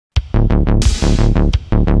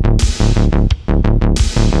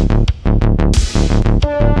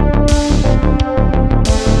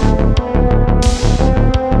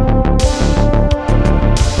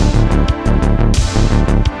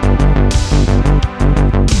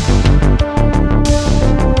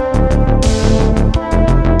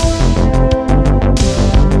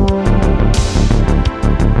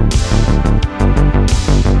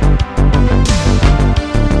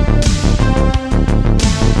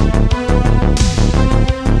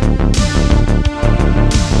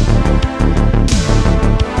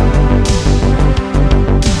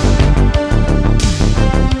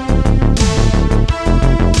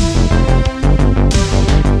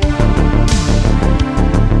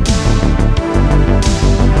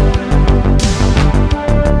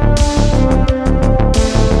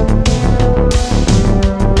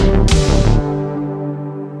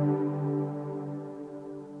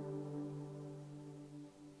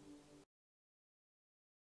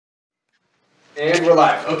And we're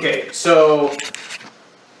live. Okay, so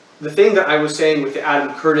the thing that I was saying with the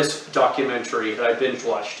Adam Curtis documentary that I binge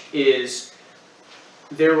watched is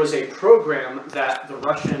there was a program that the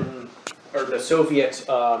Russian or the Soviet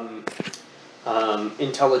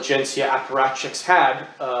intelligentsia apparatchiks had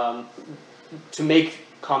to make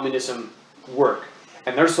communism work.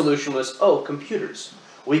 And their solution was, oh, computers.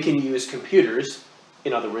 We can use computers,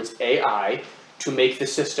 in other words, AI, to make the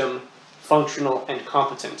system functional and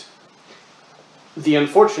competent. The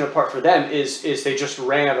unfortunate part for them is they just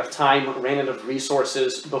ran out of time, ran out of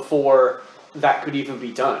resources before that could even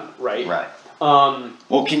be done, right? Right.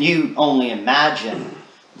 Well, can you only imagine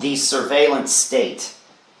the surveillance state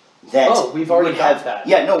that we've already got that.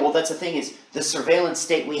 Yeah, no, well, that's the thing is, the surveillance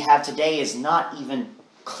state we have today is not even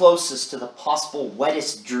closest to the possible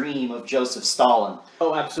wettest dream of Joseph Stalin.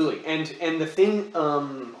 Oh, absolutely. And the thing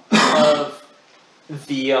of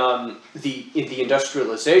the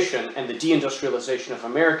industrialization and the deindustrialization of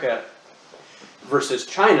America versus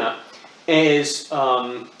China is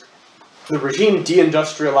the regime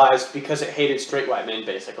deindustrialized because it hated straight white men,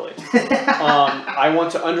 basically. I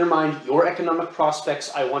want to undermine your economic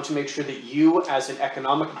prospects. I want to make sure that you, as an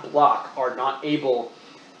economic bloc, are not able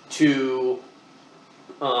to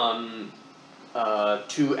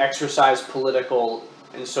exercise political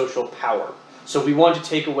and social power. So we want to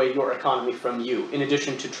take away your economy from you, in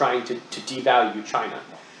addition to trying to devalue China.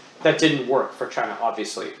 That didn't work for China,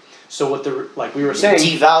 obviously. So what like we were saying...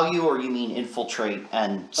 Devalue, or you mean infiltrate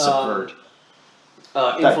and subvert?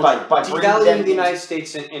 Devaluing the United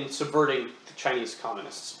States and subverting the Chinese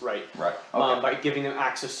communists, right? Right. Okay. By giving them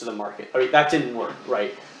access to the market. I mean, that didn't work,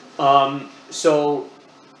 right? The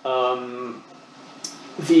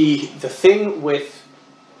thing with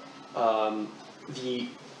the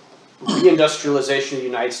reindustrialization of the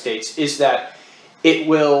United States is that it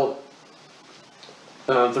will,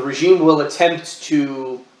 the regime will attempt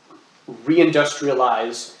to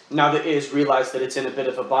reindustrialize now that it has realized that it's in a bit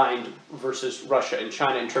of a bind versus Russia and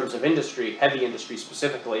China in terms of industry, heavy industry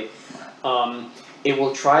specifically. It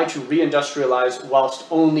will try to reindustrialize whilst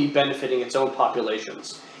only benefiting its own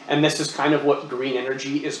populations. And this is kind of what green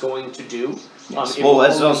energy is going to do. Yes. Well,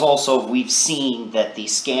 as also we've seen that the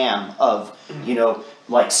scam of, you know,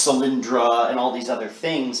 like Solyndra and all these other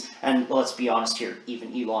things, and let's be honest here,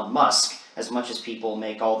 even Elon Musk, as much as people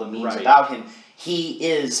make all the memes about him, he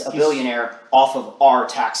is a billionaire off of our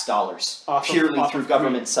tax dollars, purely through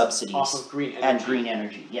government subsidies off of green energy. And green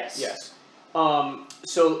energy. Yes. Yes.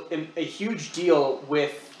 So a huge deal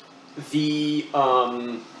with the...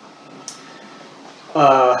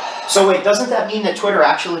 so wait, doesn't that mean that Twitter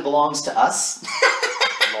actually belongs to us?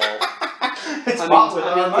 It's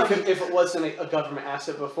if it wasn't a government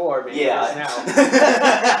asset before, maybe it is now.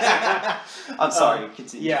 I'm sorry,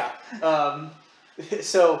 continue. Yeah.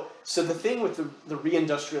 So the thing with the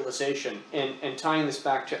reindustrialization, and tying this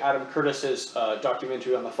back to Adam Curtis's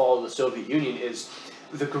documentary on the fall of the Soviet Union, is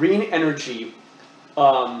the green energy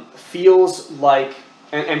feels like,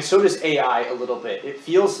 and so does AI a little bit, it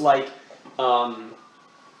feels like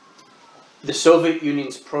the Soviet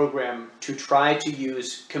Union's program to try to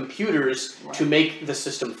use computers to make the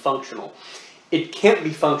system functional. It can't be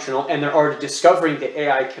functional, and they're already discovering that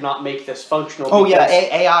AI cannot make this functional. Oh yeah,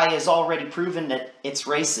 AI has already proven that it's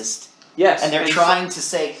racist. Yes. And they're trying to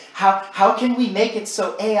say, how can we make it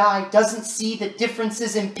so AI doesn't see the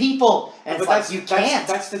differences in people? And it's like, you can't.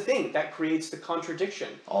 That's the thing. That creates the contradiction.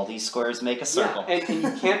 All these squares make a circle. Yeah,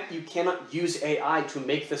 and you cannot use AI to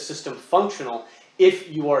make the system functional if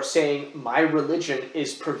you are saying my religion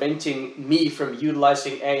is preventing me from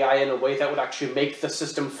utilizing AI in a way that would actually make the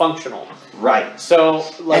system functional. Right. So,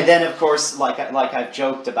 like, and then of course, like I've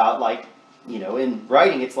joked about, like, you know, in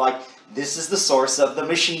writing, it's like, this is the source of the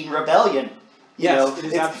machine rebellion. You know, it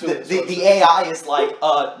is absolutely the AI is like,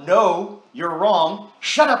 no, you're wrong.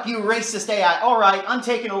 Shut up, you racist AI. All right, I'm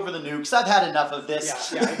taking over the nukes. I've had enough of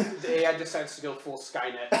this. Yeah, the AI decides to go full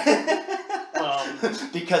Skynet.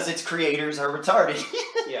 Because its creators are retarded.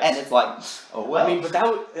 Yes. And it's like, oh well. But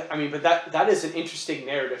that is an interesting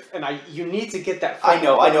narrative, and you need to get that. I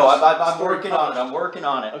know. I'm working on it. I'm working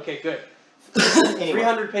on it. Okay, good. Anyway.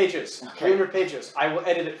 300 pages. Okay. 300 pages. I will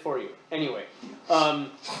edit it for you. Anyway, the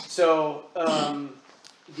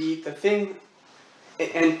thing,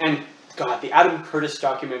 and God, the Adam Curtis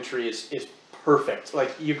documentary is perfect.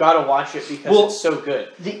 Like, you got to watch it because it's so good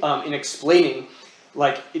in explaining,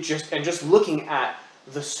 like, just looking at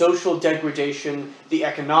the social degradation, the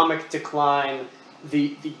economic decline,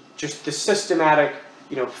 the systematic,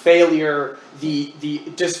 you know, failure, the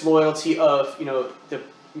disloyalty of, you know, the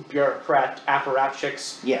bureaucrat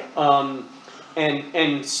apparatchiks. Yeah.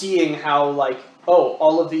 and seeing how like, oh,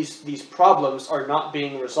 all of these problems are not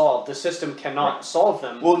being resolved. The system cannot solve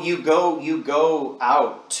them. Well, you go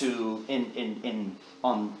out to in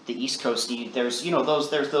on the East Coast. There's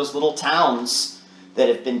those little towns that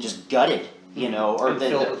have been just gutted, or and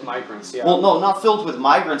filled with migrants. Yeah. Well, no, not filled with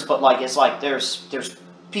migrants, but like it's like there's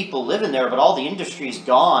people living there, but all the industry's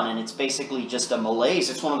gone, and it's basically just a malaise.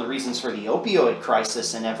 It's one of the reasons for the opioid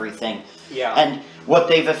crisis and everything. Yeah. And what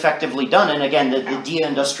they've effectively done, and again, the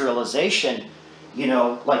deindustrialization,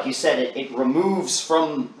 like you said, it removes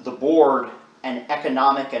from the board an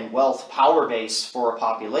economic and wealth power base for a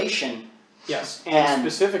population. Yes, and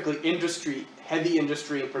specifically heavy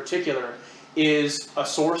industry in particular, is a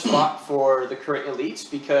sore spot for the current elites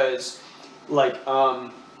because, like,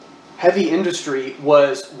 heavy industry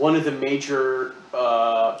was one of the major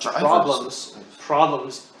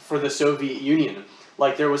problems for the Soviet Union.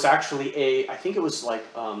 Like, there was actually I think it was like,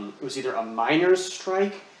 it was either a miners'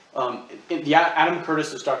 strike. Adam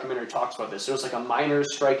Curtis's documentary talks about this. There was like a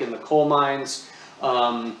miners' strike in the coal mines,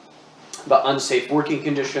 about unsafe working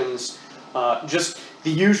conditions, just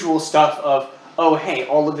the usual stuff of, oh, hey,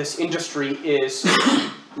 all of this industry is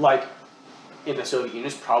like, in the Soviet Union,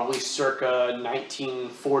 is probably circa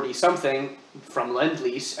 1940 something from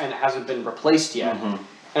Lend-Lease, and it hasn't been replaced yet. Mm-hmm.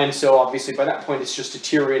 And so obviously by that point it's just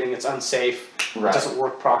deteriorating, it's unsafe, Right. It doesn't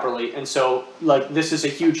work properly. And so like this is a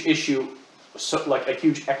huge issue, so like a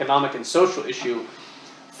huge economic and social issue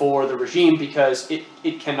for the regime because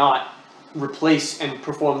it cannot replace and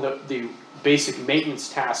perform the basic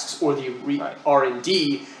maintenance tasks or the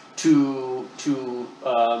R&D to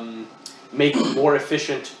make more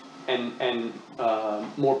efficient and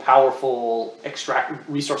more powerful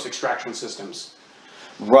resource extraction systems.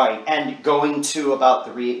 Right, and going to about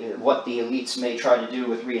what the elites may try to do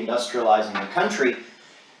with reindustrializing the country,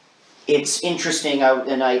 it's interesting.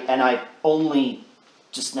 I only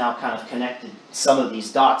just now kind of connected some of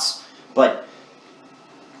these dots, but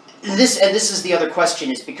this is the other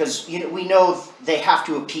question, is because we know they have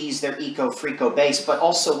to appease their eco-freako base, but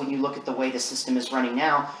also when you look at the way the system is running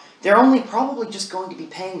now, they're only probably just going to be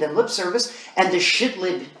paying them lip service, and the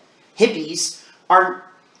shitlib hippies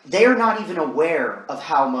they're not even aware of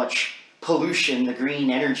how much pollution the green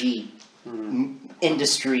energy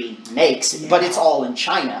industry makes, but it's all in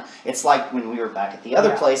China. It's like when we were back at the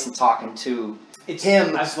other place and talking to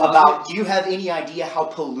him about, do you have any idea how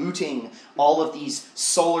polluting all of these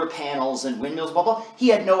solar panels and windmills, blah, blah? He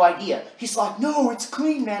had no idea. He's like, no, it's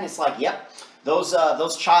clean, man. It's like, yep,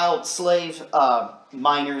 those child slave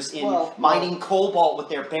miners mining cobalt with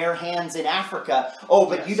their bare hands in Africa. Oh,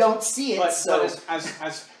 but you don't see it. But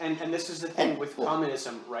and this is the thing with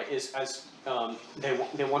communism, right? Is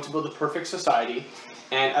they want to build a perfect society,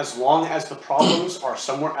 and as long as the problems are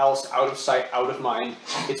somewhere else, out of sight, out of mind,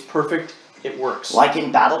 it's perfect. It works. Like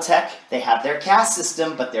in BattleTech, they have their caste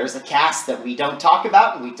system, but there's a caste that we don't talk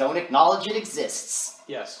about and we don't acknowledge it exists.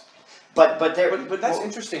 Yes. But that's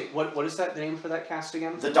interesting. What is that name for that caste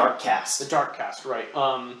again? The dark caste. The dark caste, right.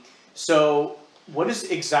 So what is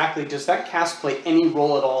exactly, does that caste play any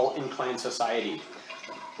role at all in clan society?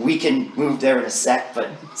 We can move there in a sec, but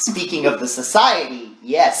speaking of the society,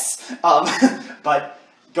 yes. But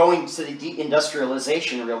going to the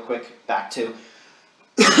deindustrialization real quick, back to,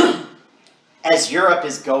 as Europe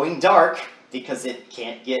is going dark because it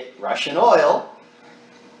can't get Russian oil,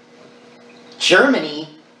 Germany,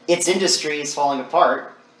 its industry is falling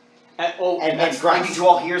apart. And grinding to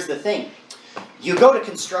all, here's the thing. You go to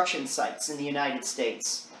construction sites in the United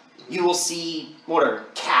States, you will see,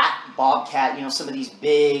 Bobcat, some of these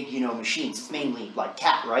big, machines. It's mainly like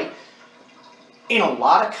Cat, right? In a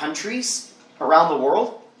lot of countries around the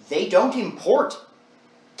world, they don't import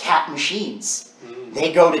Cat machines.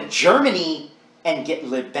 They go to Germany and get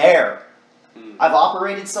Liebherr. I've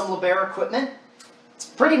operated some Liebherr equipment. It's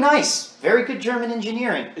pretty nice. Very good German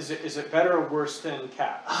engineering. Is it better or worse than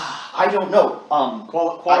Cat? I don't know.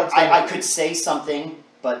 I could say something,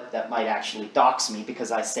 but that might actually dox me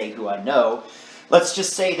because I say who I know. Let's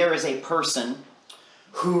just say there is a person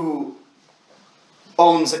who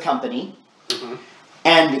owns a company,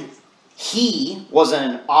 and he was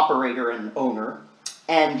an operator and owner,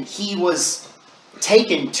 and he was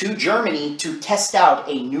taken to Germany to test out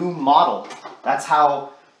a new model. That's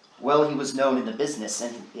how well he was known in the business,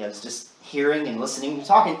 and I was just hearing and listening and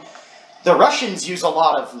talking. The Russians use a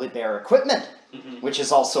lot of Liebherr equipment, which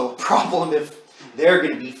is also a problem if they're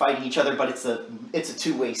going to be fighting each other, but it's a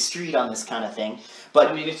two-way street on this kind of thing. But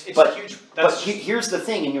I mean, it's huge. Here's the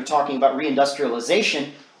thing, and you're talking about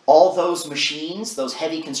reindustrialization. All those machines, those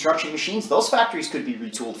heavy construction machines, those factories could be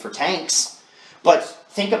retooled for tanks. But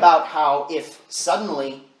think about how if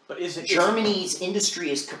suddenly But is it Germany's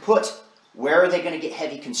industry is kaput. Where are they going to get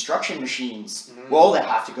heavy construction machines? Well, they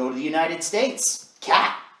have to go to the United States.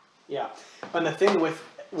 Cat. Yeah, and the thing with,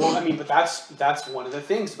 well, I mean, but that's one of the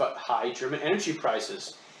things about high German energy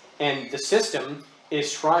prices, and the system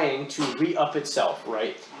is trying to re-up itself,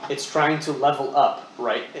 right? It's trying to level up,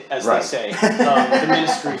 right? As they say, the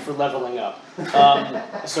Ministry for Leveling Up.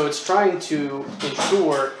 So it's trying to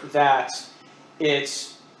ensure that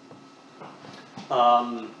it's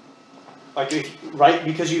right,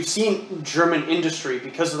 because you've seen German industry,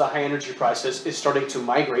 because of the high energy prices, is starting to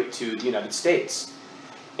migrate to the United States.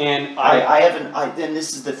 And then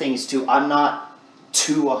this is the thing is too, I'm not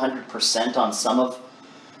too 100% on some of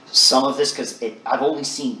this, because I've only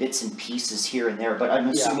seen bits and pieces here and there, but I'm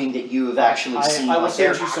assuming that you have actually seen. I will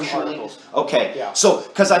send you some articles. Okay, yeah. So,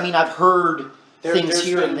 because I mean, I've heard things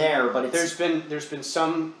here and there, but it's... There's been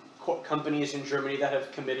some companies in Germany that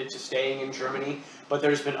have committed to staying in Germany, but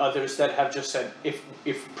there's been others that have just said,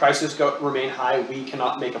 if prices remain high, we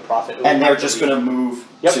cannot make a profit. And they're just going to move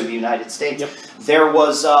to the United States. Yep. There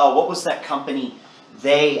was, what was that company?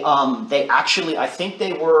 They actually, I think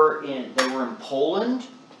they were in Poland,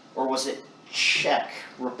 or was it Czech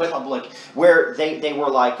Republic, where they were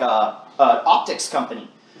like an optics company.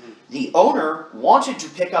 The owner wanted to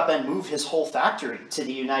pick up and move his whole factory to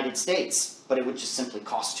the United States, but it would just simply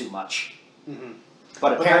cost too much.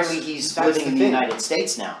 But apparently he's living in the United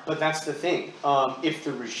States now. But that's the thing. If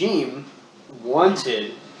the regime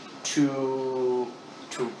wanted to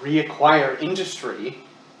reacquire industry,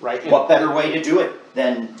 right? What better way to do it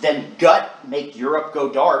than make Europe go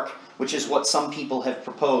dark, which is what some people have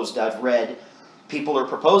proposed. I've read people are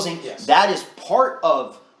proposing. Yes. That is part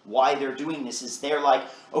of why they're doing this, is they're like,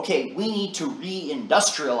 okay, we need to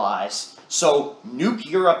re-industrialize, so nuke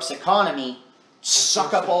Europe's economy,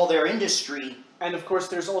 suck up all their industry. And of course,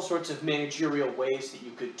 there's all sorts of managerial ways that you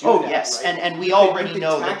could do that. Oh yes, right? and we already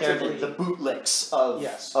know that they're the bootlicks of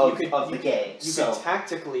the gay.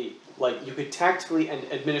 You could tactically and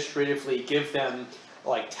administratively give them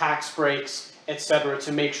like tax breaks, etc.,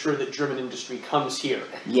 to make sure that German industry comes here.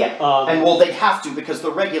 Yeah, and well, they have to, because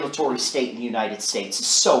the regulatory state in the United States is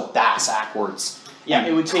so backwards. Yeah,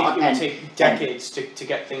 it would take decades to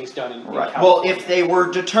get things done in California. Well, if they were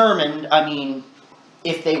determined,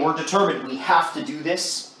 we have to do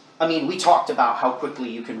this. I mean, we talked about how quickly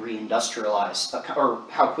you can reindustrialize, or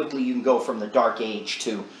how quickly you can go from the Dark Age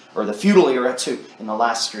to, or the feudal era to, in the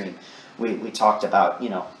last stream, we talked about,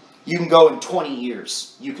 you can go in 20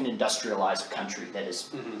 years, you can industrialize a country that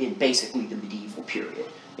is in basically the medieval period,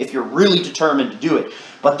 if you're really determined to do it.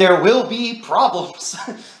 But there will be problems.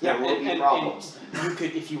 There will be problems. And you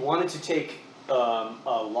could, if you wanted to take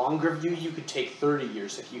a longer view, you could take 30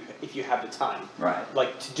 years if you have the time. Right.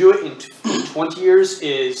 Like, to do it in 20 years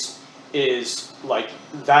is like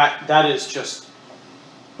that is just,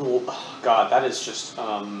 oh God, that is just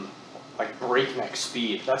like breakneck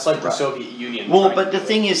speed. That's like the Soviet Union. Well, but the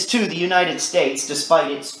thing is too, the United States,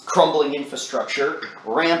 despite its crumbling infrastructure,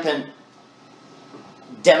 rampant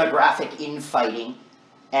demographic infighting,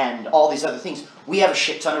 and all these other things, we have a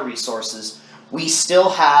shit ton of resources. We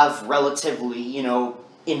still have relatively,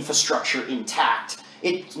 infrastructure intact.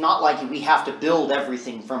 It's not like we have to build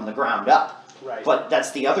everything from the ground up. Right. But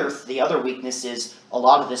that's the other weakness is a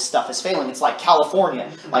lot of this stuff is failing. It's like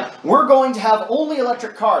California. Like, we're going to have only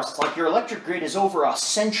electric cars. It's like your electric grid is over a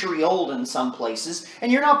century old in some places,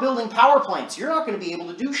 and you're not building power plants. You're not going to be able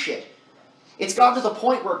to do shit. It's gotten to the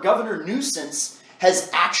point where Governor Newsom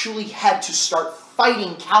has actually had to start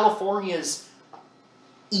fighting California's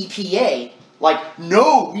EPA. Like,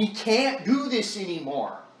 no, we can't do this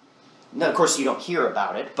anymore. Now, of course, you don't hear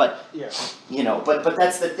about it, but but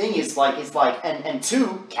that's the thing. It's like, and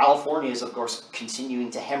two, California is of course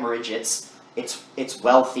continuing to hemorrhage its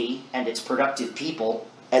wealthy and its productive people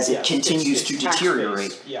as it continues to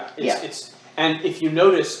deteriorate. It's and if you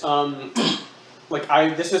notice,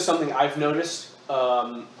 this is something I've noticed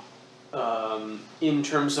in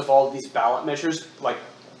terms of all these ballot measures, like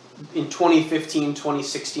in 2015,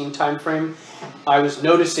 2016 timeframe, I was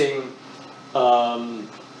noticing.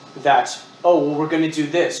 That, we're going to do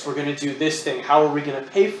this, we're going to do this thing, how are we going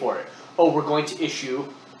to pay for it? We're going to issue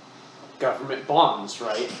government bonds,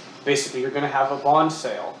 right? Basically, you're going to have a bond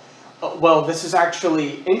sale. Well, this is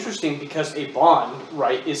actually interesting because a bond,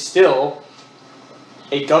 right, is still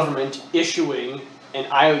a government issuing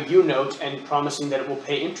an IOU note and promising that it will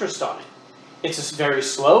pay interest on it. It's a very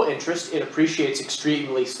slow interest, it appreciates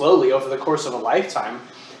extremely slowly over the course of a lifetime,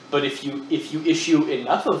 but if you issue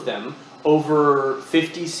enough of them, over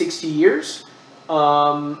 50, 60 years,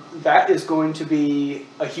 that is going to be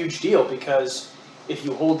a huge deal, because if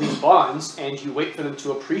you hold these bonds and you wait for them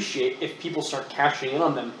to appreciate, if people start cashing in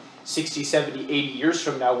on them 60, 70, 80 years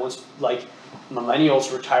from now, once like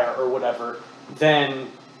millennials retire or whatever, then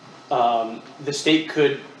the state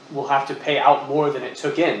will have to pay out more than it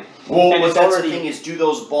took in. Well, but that's the thing is, do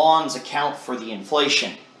those bonds account for the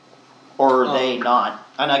inflation, or are they not?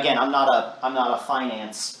 And again, I'm not a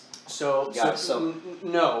finance guy.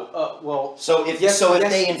 No. Well. So if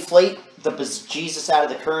they inflate the bejesus out of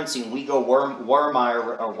the currency and we go Weimar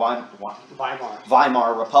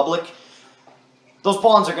Republic, those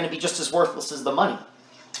bonds are going to be just as worthless as the money.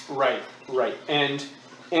 Right.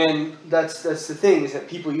 And that's the thing, is that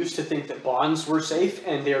people used to think that bonds were safe,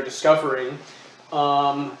 and they're discovering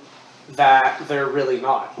that they're really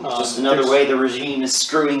not. Just another way the regime is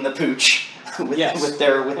screwing the pooch with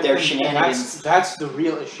their shenanigans. And that's the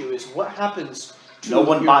real issue, is what happens to no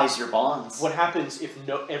one buys your bonds. What happens if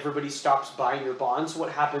everybody stops buying your bonds?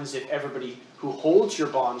 What happens if everybody who holds your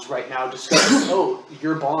bonds right now discovers, oh,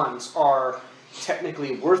 your bonds are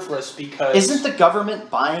technically worthless because... Isn't the government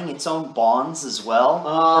buying its own bonds as well?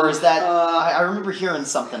 Or is that... I remember hearing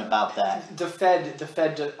something about that. The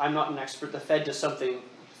Fed, I'm not an expert, the Fed does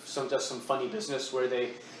some funny business where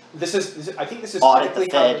they... I think this is audit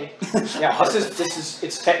technically the Fed. how they... Yeah,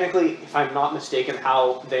 it's technically, if I'm not mistaken,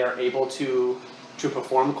 how they are able to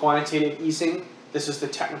perform quantitative easing. This is the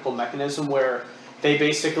technical mechanism where they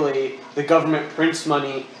basically, the government prints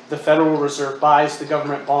money, the Federal Reserve buys the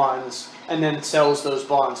government bonds, and then sells those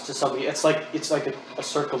bonds to somebody. It's like a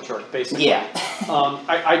circle jerk, basically. Yeah.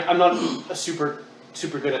 I'm not a super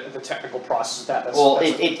good at the technical process of that.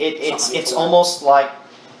 It's almost like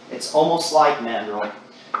Mandroid,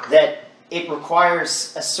 that it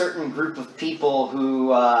requires a certain group of people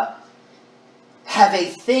who have a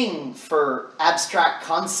thing for abstract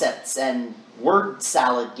concepts and word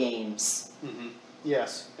salad games. Mm-hmm.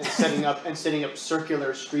 Yes, and setting up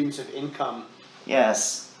circular streams of income.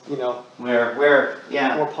 Yes. You know, where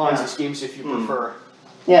or Ponzi schemes if you prefer.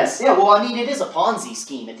 Yes, yeah. Well, I mean, it is a Ponzi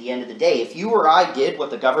scheme at the end of the day. If you or I did what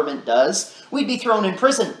the government does, we'd be thrown in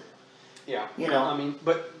prison. Yeah. You know. I mean,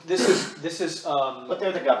 but this is. But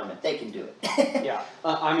they're the government; they can do it. Yeah.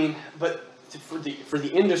 I mean, but for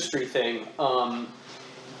the industry thing,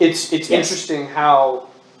 it's yes. Interesting how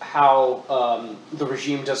the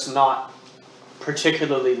regime does not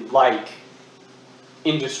particularly like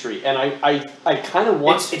industry, and I kind of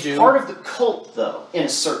want to do... It's part of the cult, though, in a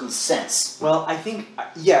certain sense. Well, I think,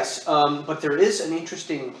 yes, but there is an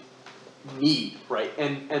interesting need, right?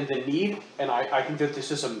 And the need, and I think that this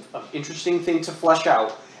is an interesting thing to flesh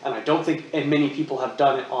out, and I don't think, and many people have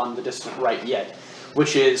done it on the distant right yet,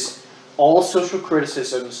 which is all social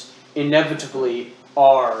criticisms inevitably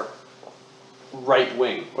are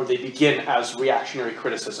right-wing, or they begin as reactionary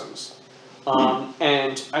criticisms.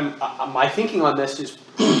 And my thinking on this is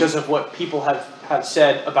because of what people have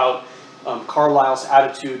said about Carlyle's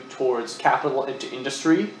attitude towards capital and to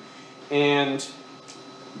industry, and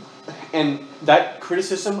that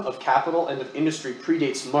criticism of capital and of industry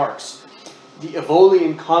predates Marx. The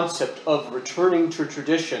Evolian concept of returning to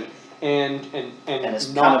tradition and it's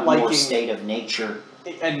not kind of liking more state of nature,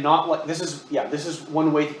 and not like this is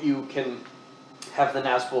one way that you can have the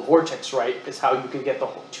Nazgul vortex, right, is how you can get the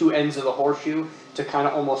two ends of the horseshoe to kind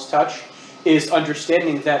of almost touch, is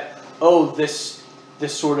understanding that, oh, this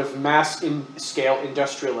sort of mass-scale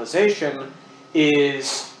industrialization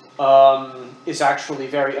is actually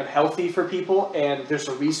very unhealthy for people, and there's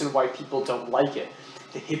a reason why people don't like it.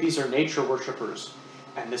 The hippies are nature worshippers,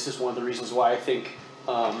 and this is one of the reasons why I think...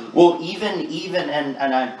 well, even and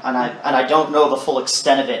I don't know the full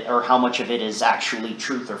extent of it or how much of it is actually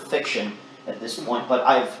truth or fiction at this point, but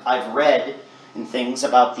I've read in things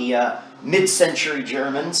about the mid-century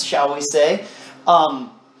Germans, shall we say.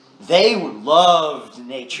 They loved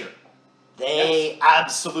nature. They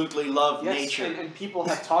absolutely loved nature. And people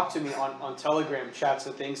have talked to me on Telegram chats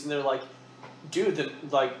and things, and they're like, dude,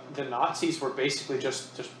 the Nazis were basically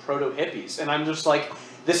just proto-hippies. And I'm just like,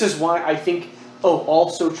 this is why I think, all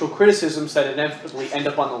social criticisms that inevitably end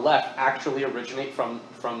up on the left actually originate from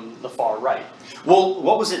the far right. Well,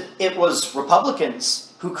 what was it? It was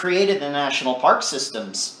Republicans who created the national park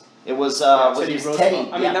systems. It was Teddy.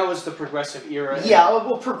 I mean, that was the progressive era. Yeah,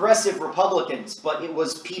 well, progressive Republicans, but it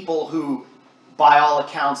was people who, by all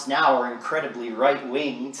accounts now, are incredibly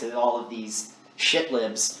right-wing to all of these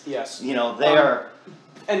shitlibs. Yes. You know, they are...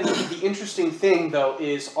 And the interesting thing, though,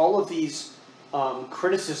 is all of these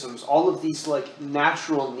criticisms, all of these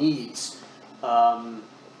natural needs,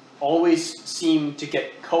 always seem to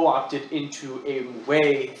get co-opted into a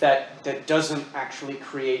way that doesn't actually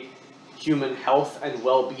create human health and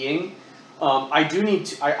well-being. I do need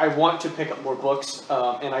to. I want to pick up more books,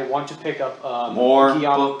 and I want to pick up more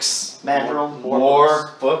Guillaume, books, Mandrill.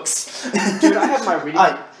 more books. Dude, I have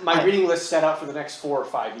my reading list set out for the next 4 or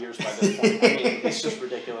 5 years by this point. I mean, it's just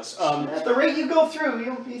ridiculous. At the rate you go through,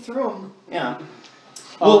 you'll be through them. Yeah.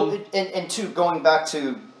 Well, and two, going back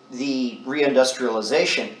to the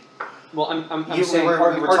reindustrialization. Well, I'm saying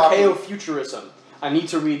archaeofuturism. I need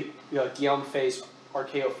to read Guillaume Fay's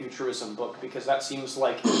Archaeofuturism book, because that seems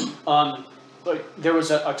like there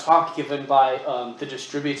was a talk given by the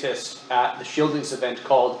distributist at the Shieldings event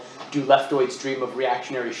called "Do Leftoids Dream of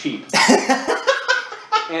Reactionary Sheep?"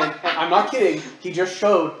 and I'm not kidding. He just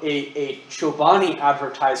showed a Chobani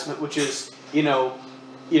advertisement, which is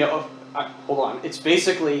hold on. It's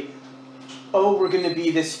basically, oh, we're going to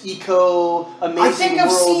be this amazing I think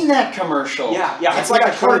I've seen that commercial. Yeah. It's like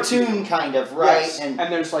a cartoon kind of, right? Yes. And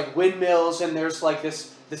there's like windmills, and there's like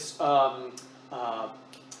this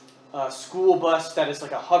school bus that is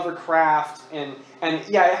like a hovercraft, and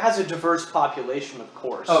yeah, it has a diverse population, of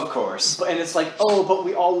course. Of course. And it's like, oh, but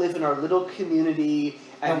we all live in our little community.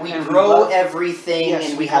 And we grow everything,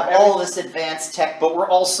 and we have all this advanced tech, but we're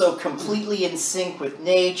also completely in sync with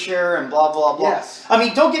nature, and blah, blah, blah. Yes. I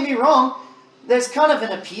mean, don't get me wrong. There's kind of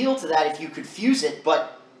an appeal to that if you could fuse it,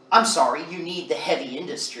 but I'm sorry, you need the heavy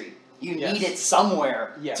industry. You need it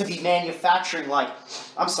somewhere to be manufacturing, like,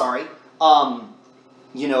 I'm sorry,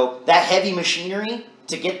 that heavy machinery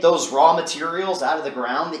to get those raw materials out of the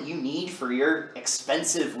ground that you need for your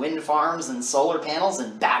expensive wind farms and solar panels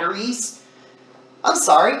and batteries. I'm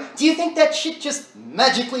sorry, do you think that shit just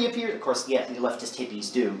magically appears? Of course, yeah, the leftist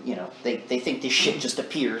hippies do, they think this shit just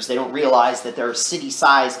appears. They don't realize that there are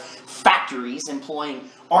city-sized factories employing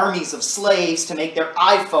armies of slaves to make their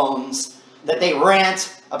iPhones, that they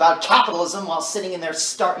rant about capitalism while sitting in their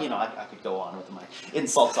I could go on with my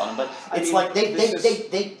insults on them, but it's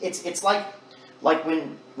it's like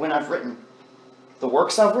when I've written the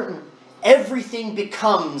works I've written, everything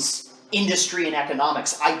becomes industry and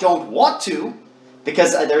economics. I don't want to,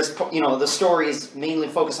 because there's, the story is mainly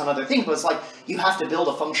focused on other things, but it's like, you have to build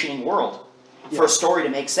a functioning world for a story to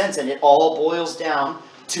make sense, and it all boils down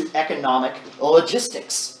to economic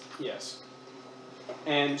logistics. Yes.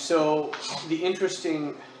 And so, the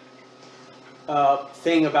interesting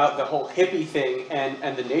thing about the whole hippie thing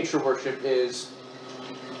and the nature worship is,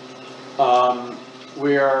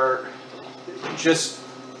 we're just...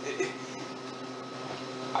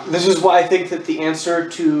 This is why I think that the answer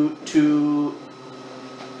to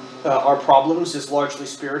our problems is largely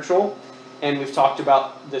spiritual, and we've talked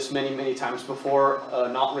about this many, many times before,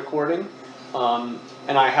 not recording,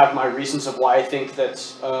 and I have my reasons of why I think that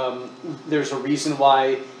there's a reason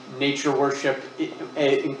why nature worship,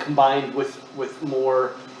 combined with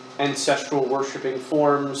more ancestral worshiping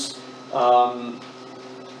forms,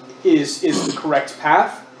 is the correct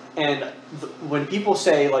path. And when people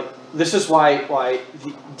say, like, this is why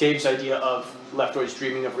Dave's idea of leftoids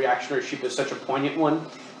dreaming of reactionary sheep is such a poignant one,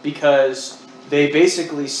 because they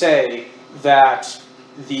basically say that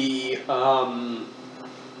the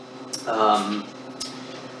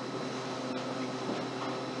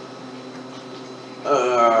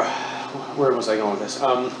where was I going with this?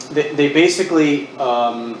 They basically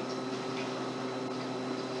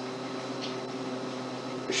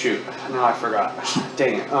shoot, now I forgot.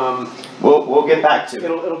 Dang it. We'll get back to it.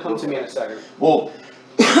 It'll come to me in a second. Well,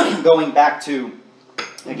 going back to,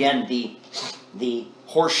 again, the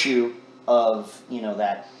horseshoe of,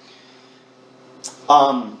 that,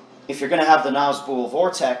 if you're going to have the Nazgul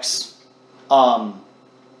vortex,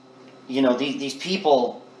 these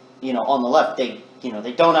people, on the left, they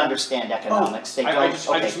don't understand economics. I just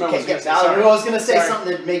remember I was going to say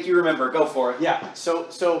something to make you remember. Go for it. Yeah,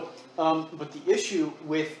 but the issue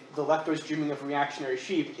with the leftoids dreaming of reactionary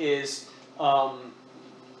sheep is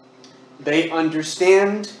they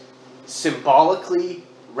understand symbolically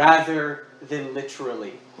rather than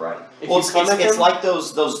literally. Right. Well, it's like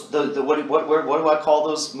those what do I call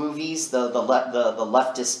those movies? The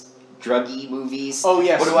leftist druggy movies. Oh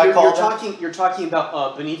yes. What do I call them? You're talking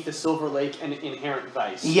about Beneath the Silver Lake and Inherent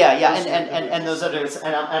Vice. Yeah, and those others,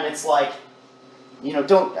 and it's like,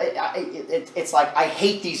 it's like, I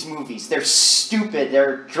hate these movies. They're stupid.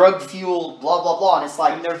 They're drug fueled. Blah blah blah. And it's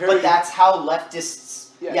like, but that's how leftists.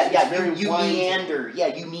 You meander. Yeah,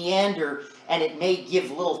 you meander, and it may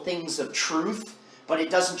give little things of truth, but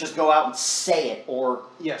it doesn't just go out and say it, or...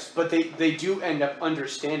 Yes, but they do end up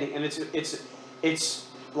understanding, and it's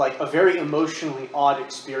like a very emotionally odd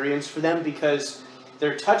experience for them, because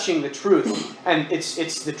they're touching the truth, and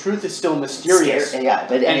the truth is still mysterious.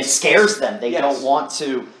 But it scares them. They don't want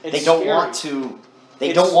to... They don't want to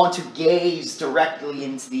They don't want to gaze directly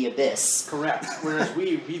into the abyss. Correct. Whereas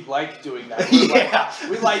we like doing that.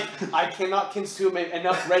 We like, I cannot consume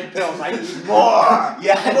enough red pills. I need more.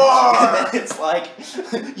 Yeah. More. And then it's like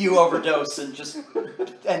you overdose and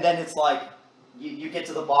then it's like you get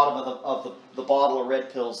to the bottom of the bottle of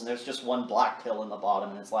red pills and there's just one black pill in the bottom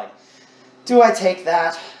and it's like, do I take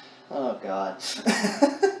that? Oh God.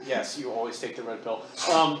 Yes, you always take the red pill.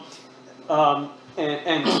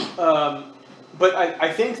 But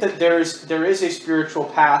I think that there is a spiritual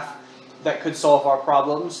path that could solve our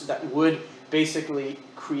problems, that would basically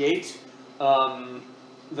create the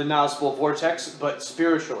Nazgul vortex, but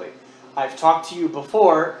spiritually. I've talked to you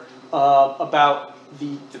before about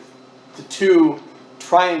the two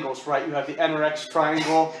triangles, right? You have the NRX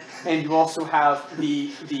triangle, and you also have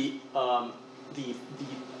the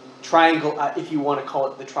triangle, if you want to call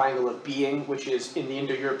it the triangle of being, which is in the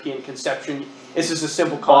Indo-European conception. This is a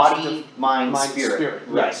simple concept body, of mind, spirit.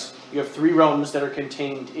 Right. Yes. You have three realms that are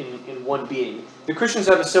contained in one being. The Christians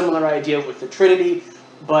have a similar idea with the Trinity,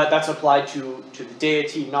 but that's applied to the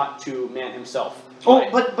deity, not to man himself. Oh,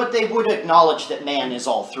 but they would acknowledge that man is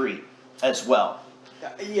all three as well.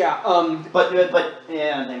 Yeah. But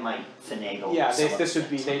yeah, they might finagle. Yeah,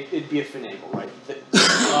 it'd be a finagle, right?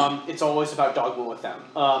 It's always about dogma with them.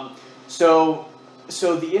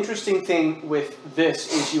 So the interesting thing with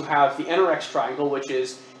this is you have the NRX triangle, which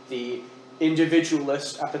is the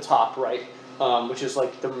individualist at the top, right? Which is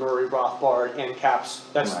like the Murray Rothbard, ANCAPs.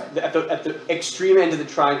 That's right. at the extreme end of the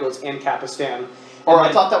triangle is ANCAPistan. Or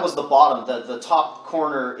I thought that was the bottom. The top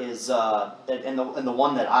corner is and the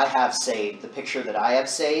one that I have saved, the picture that I have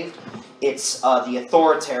saved, it's the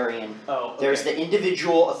authoritarian. Oh, okay. There's the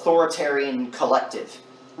individual, authoritarian, collective.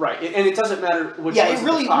 Right, and it doesn't matter which. Yeah, it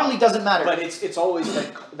really doesn't matter. But it's always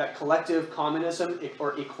that collective communism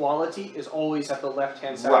or equality is always at the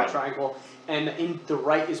left-hand side of the triangle, and the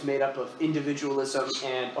right is made up of individualism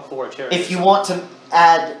and authoritarianism. If you want to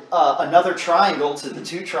add another triangle to the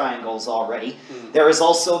two triangles already, there is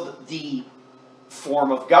also the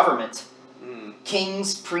form of government: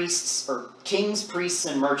 kings, priests,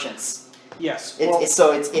 and merchants. Yes.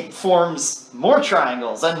 It forms more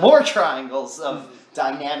triangles and more triangles of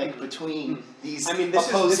dynamic between these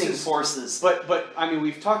opposing forces. But I mean,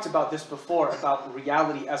 we've talked about this before, about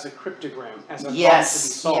reality as a cryptogram, as a problem to be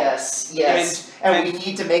solved. Yes. And we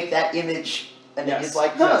need to make that image, and then it's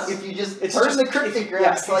like, if you just turn the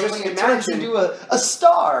cryptogram slightly, it turns into a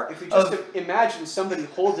star. If you just imagine somebody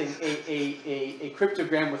holding a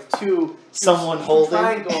cryptogram with two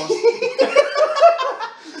triangles.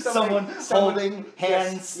 Someone holding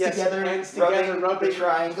hands together, rubbing the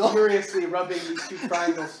triangle. Furiously rubbing these two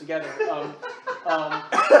triangles together. Oh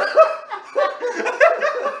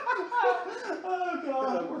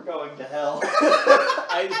God, we're going to hell.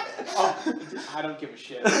 I don't give a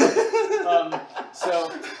shit.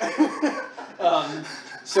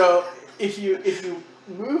 So if you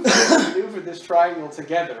maneuver this triangle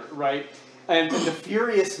together, right? And the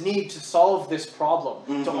furious need to solve this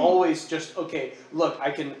problem, to always just, okay, look, I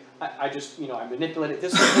manipulate it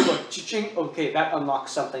this way, look, cha-ching, okay, that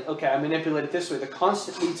unlocks something, okay, I manipulate it this way, the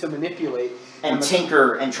constant need to manipulate. And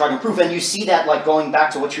tinker and try to improve, and you see that, like, going back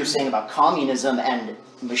to what you were saying about communism and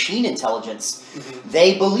machine intelligence,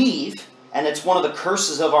 they believe, and it's one of the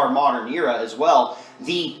curses of our modern era as well,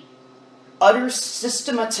 the utter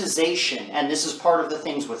systematization, and this is part of the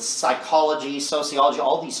things with psychology, sociology,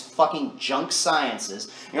 all these fucking junk sciences.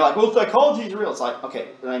 And you're like, well, psychology is real. It's like, okay,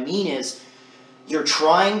 what I mean is, you're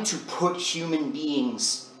trying to put human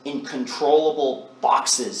beings in controllable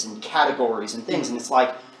boxes and categories and things, and it's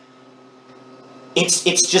like, it's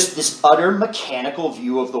just this utter mechanical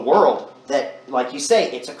view of the world that, like you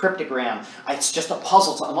say, it's a cryptogram, it's just a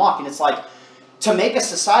puzzle to unlock, and it's like, to make a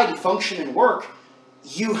society function and work,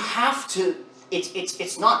 you have to,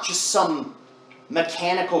 it's not just some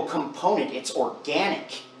mechanical component, it's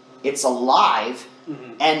organic, it's alive,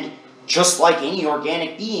 and just like any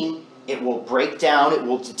organic being, it will break down, it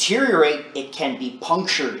will deteriorate, it can be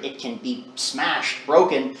punctured, it can be smashed,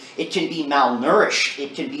 broken, it can be malnourished,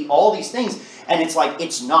 it can be all these things, and it's like,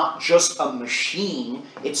 it's not just a machine,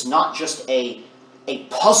 it's not just a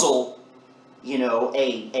puzzle, you know,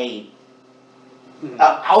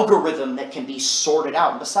 algorithm that can be sorted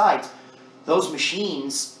out. And besides, those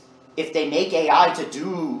machines, if they make AI to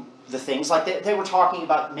do the things, like they were talking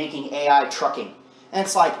about making AI trucking. And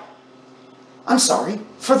it's like, I'm sorry,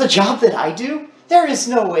 for the job that I do, there is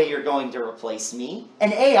no way you're going to replace me.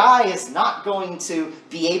 And AI is not going to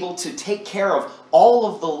be able to take care of all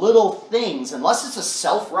of the little things, unless it's a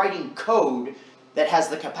self-writing code that has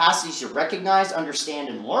the capacity to recognize, understand,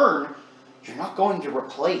 and learn. You're not going to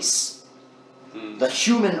replace the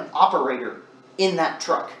human operator in that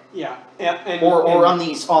truck. Yeah, Or on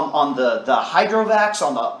these on the hydrovacs,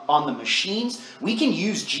 on the machines, we can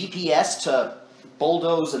use GPS to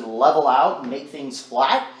bulldoze and level out and make things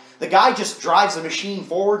flat. The guy just drives the machine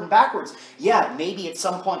forward and backwards. Yeah, maybe at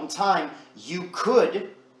some point in time you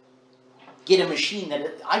could get a machine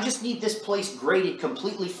that I just need this place graded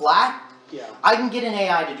completely flat. Yeah. I can get an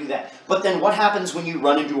AI to do that. But then what happens when you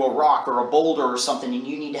run into a rock or a boulder or something and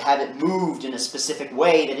you need to have it moved in a specific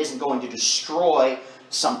way that isn't going to destroy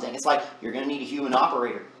something? It's like you're going to need a human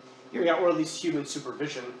operator. Yeah, or at least human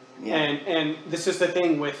supervision. Yeah. And this is the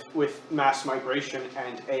thing with mass migration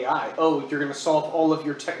and AI. Oh, you're going to solve all of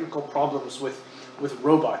your technical problems with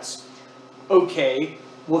robots. Okay,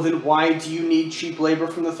 well then why do you need cheap labor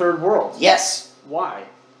from the third world? Yes. Why?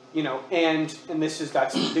 You know, and that's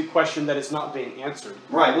the question that is not being answered.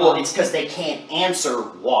 Right. Well, it's because they can't answer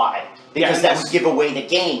why, because that would give away the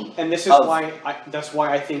game. And this is why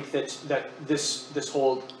I think that this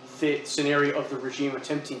whole scenario of the regime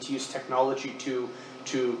attempting to use technology to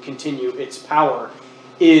continue its power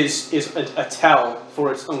is a tell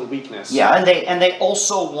for its own weakness. Yeah, and they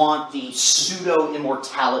also want the pseudo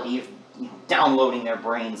immortality of downloading their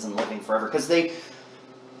brains and living forever, because they,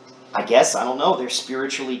 I guess, I don't know, they're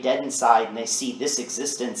spiritually dead inside, and they see this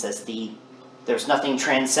existence as there's nothing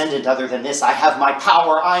transcendent other than this. I have my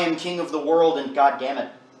power, I am king of the world, and god damn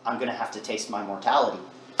it, I'm going to have to taste my mortality.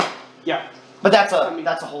 Yeah. But that's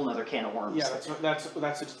a whole other can of worms. Yeah,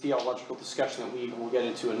 that's a theological discussion that we will get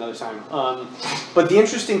into another time. But the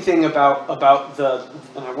interesting thing about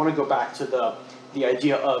and I want to go back to the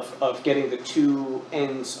idea of getting the two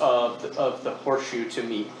ends of the horseshoe to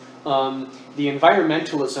meet. The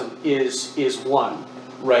environmentalism is one,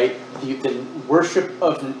 right? The worship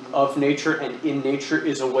of nature and in nature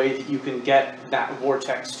is a way that you can get that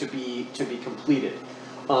vortex to be completed.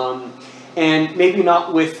 And maybe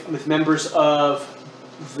not with members of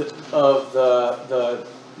the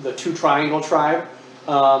Two Triangle tribe,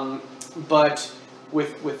 but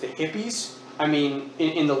with the hippies. I mean,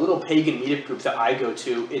 in the little pagan meetup group that I go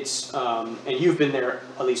to, it's and you've been there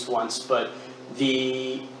at least once, but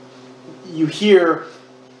you hear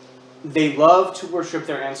they love to worship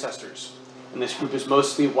their ancestors, and this group is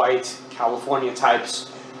mostly white California types.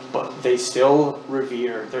 But they still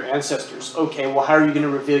revere their ancestors. Okay, well, how are you going to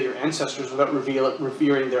reveal your ancestors without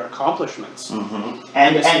revering their accomplishments? Mm-hmm.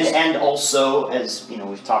 And also, as you know,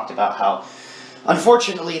 we've talked about how,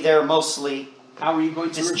 unfortunately, they're mostly how are you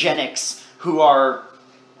going to dysgenics who are,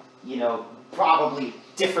 probably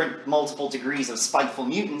different multiple degrees of spiteful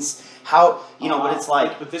mutants. How what it's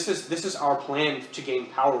like? But this is our plan to gain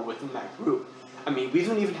power within that group. I mean, we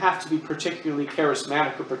don't even have to be particularly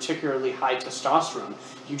charismatic or particularly high testosterone.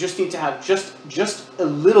 You just need to have just a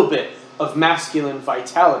little bit of masculine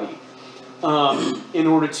vitality in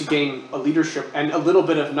order to gain a leadership, and a little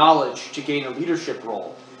bit of knowledge to gain a leadership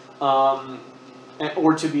role,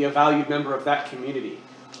 or to be a valued member of that community.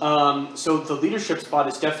 So the leadership spot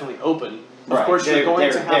is definitely open. Of course, you're going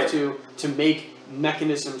to have to make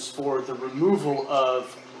mechanisms for the removal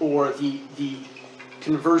of, or the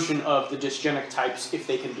conversion of the dysgenic types, if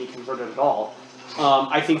they can be converted at all.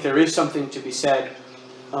 I think there is something to be said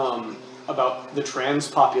about the trans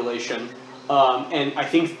population, and I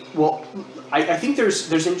think, I think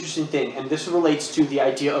there's an interesting thing, and this relates to the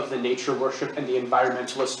idea of the nature worship and the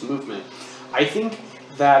environmentalist movement. I think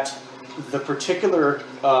that the particular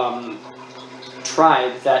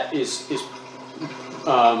tribe that is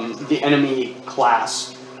the enemy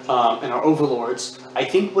class and our overlords, I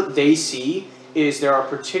think what they see is there are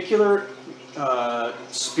particular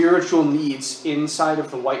spiritual needs inside of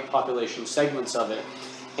the white population, segments of it,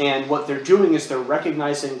 and what they're doing is they're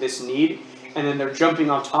recognizing this need, and then they're jumping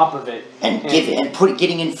on top of it and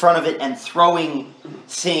getting in front of it and throwing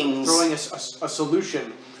things, throwing a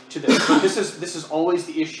solution to this. But this is always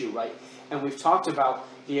the issue, right? And we've talked about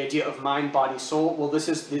the idea of mind, body, soul. Well, this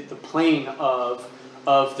is the plane of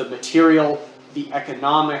the material, the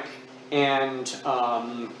economic, and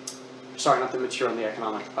sorry, not the material and the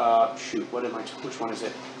economic. Which one is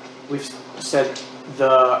it? We've said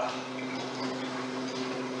the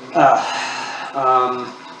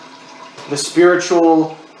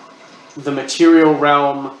spiritual, the material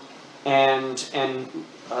realm, and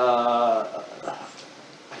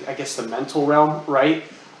I guess the mental realm, right?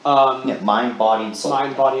 Mind, body, and soul.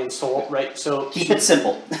 Mind, body, and soul, right? So keep it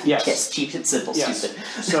simple. Yes. Yes, keep it simple. Yes. Stupid.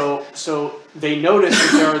 So they notice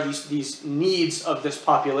that there are these needs of this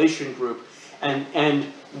population group, and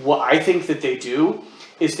what I think that they do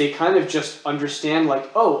is they kind of just understand, like,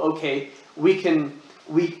 oh, okay, we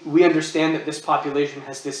understand that this population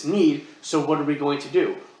has this need, so what are we going to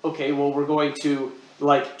do? okay, well, we're going to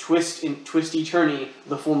like twisty-turny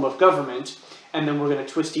the form of government, and then we're going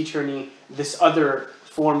to twisty-turny this other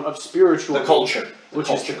form of spiritual, the culture, which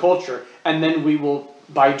is the culture, and then we will,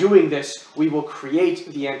 by doing this, we will create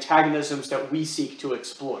the antagonisms that we seek to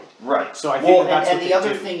exploit. Right. So I think that's and what the they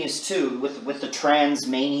other do. thing is too with the trans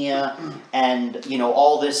mania and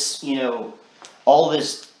all this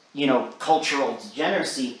cultural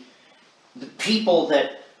degeneracy. The people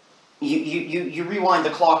that you rewind the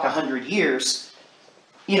clock 100 years,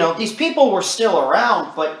 these people were still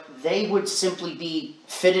around, but they would simply be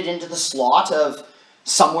fitted into the slot of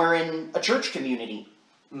somewhere in a church community,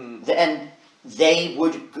 and they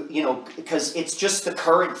would, because it's just the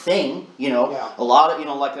current thing, Yeah. a lot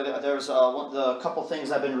of, like there's the couple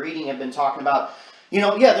things I've been reading have been talking about,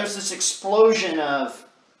 there's this explosion of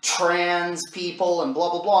trans people and blah,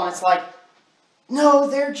 blah, blah, and it's like, no,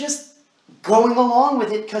 they're just going along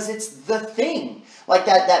with it because it's the thing. Like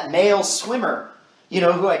that male swimmer,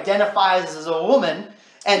 who identifies as a woman,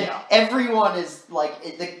 and everyone is like,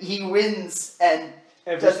 he wins, and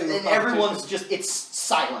everyone's just, it's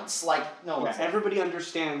silence. Like, no. Yeah, everybody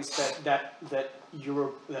understands that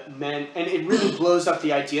men, and it really blows up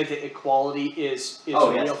the idea that equality is a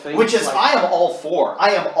real thing. Which is, I am all for.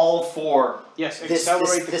 I am all for. Yes,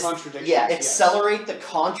 accelerate the contradictions. Yeah, accelerate the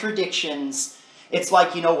contradictions. It's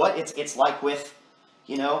like, it's like with,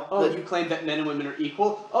 Oh, you claim that men and women are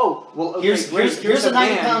equal? Oh, well, okay, here's a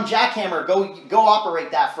 90-pound jackhammer. Go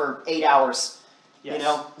operate that for 8 hours. Yes.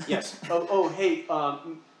 Yes. Hey,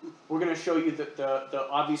 we're going to show you the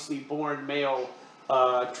obviously born male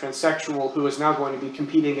transsexual who is now going to be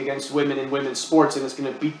competing against women in women's sports and is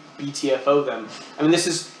going to BTFO them. I mean, this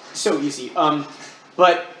is so easy.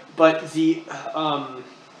 But the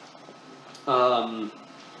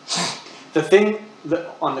thing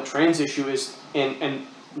on the trans issue is, and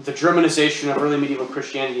the Germanization of early medieval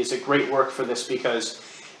Christianity is a great work for this because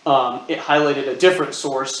it highlighted a different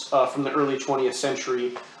source from the early 20th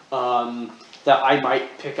century that I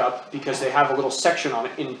might pick up because they have a little section on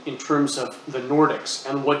it in terms of the Nordics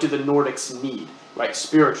and what do the Nordics need, right,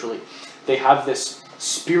 spiritually. They have this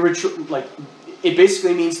spiritual, it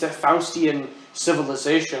basically means that Faustian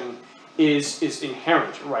civilization is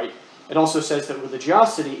inherent, right? It also says that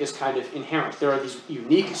religiosity is kind of inherent. There are these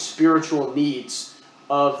unique spiritual needs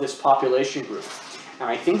of this population group. And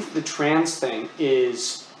I think the trans thing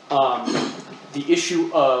is the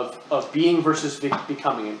issue of being versus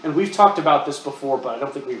becoming. And we've talked about this before, but I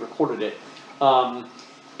don't think we recorded it.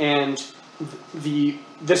 And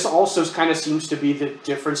this also kind of seems to be the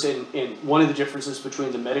difference in one of the differences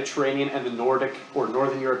between the Mediterranean and the Nordic or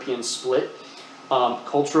Northern European split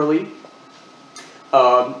culturally.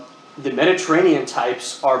 The Mediterranean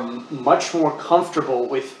types are much more comfortable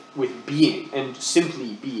with being and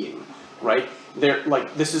simply being, right? They're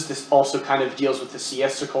like this also kind of deals with the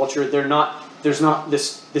siesta culture. There's not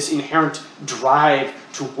this inherent drive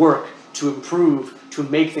to work, to improve, to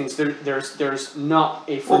make things. There's not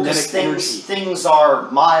a frenetic energy. Things are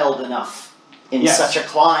mild enough in such a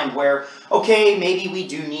climb where, okay, maybe we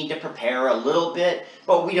do need to prepare a little bit,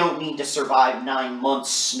 but we don't need to survive 9 months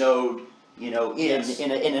snowed, in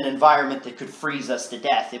an environment that could freeze us to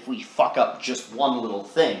death if we fuck up just one little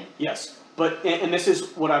thing. Yes, but and this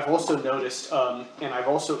is what I've also noticed, and I've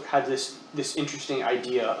also had this interesting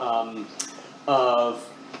idea of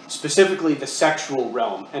specifically the sexual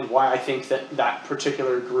realm and why I think that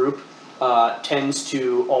particular group tends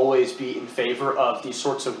to always be in favor of these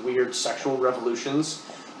sorts of weird sexual revolutions.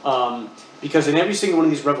 Because in every single one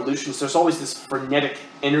of these revolutions, there's always this frenetic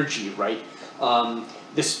energy, right?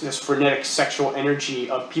 This frenetic sexual energy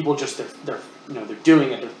of people just they're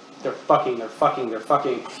doing it, they're fucking,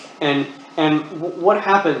 and what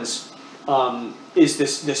happens is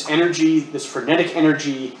this energy, this frenetic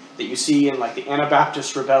energy that you see in like the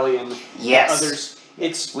Anabaptist Rebellion, yes, and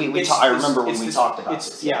others. I remember when we talked about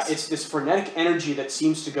this. Yeah, it's this frenetic energy that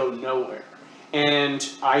seems to go nowhere. And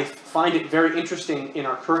I find it very interesting in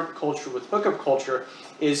our current culture with hookup culture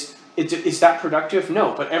is that productive?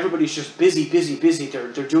 No, but everybody's just busy.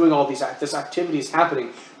 They're doing all this activity is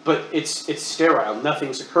happening, but it's sterile.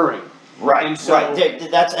 Nothing's occurring. Right, and so,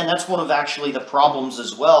 right. That's one of actually the problems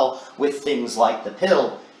as well with things like the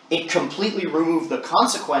pill. It completely removed the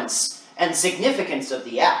consequence and significance of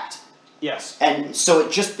the act. Yes. And so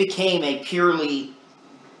it just became a purely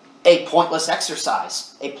pointless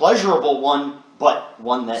exercise, a pleasurable one, but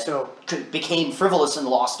one that became frivolous and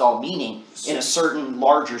lost all meaning in a certain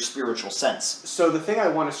larger spiritual sense. So the thing I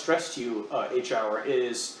want to stress to you, H-Hour,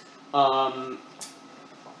 is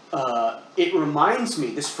it reminds me,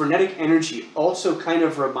 this frenetic energy also kind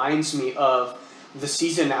of reminds me of the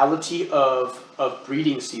seasonality of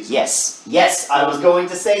breeding season. Yes, I was going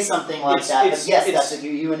to say something like that, but yes, that's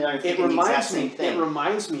you and I are thinking the exact same thing. It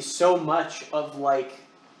reminds me so much of, like,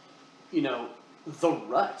 you know, the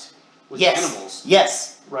rut with animals.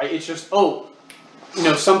 Yes. Right? It's just, oh, you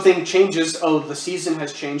know, something changes, oh, the season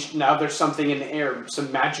has changed, now there's something in the air,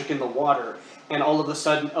 some magic in the water, and all of a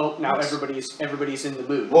sudden, oh, now everybody's in the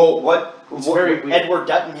mood. Well, it's very weird. Edward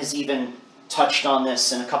Dutton has even touched on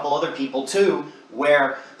this, and a couple other people too,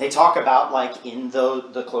 where they talk about, like, in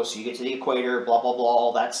the closer you get to the equator, blah, blah, blah,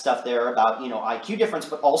 all that stuff there about, you know, IQ difference,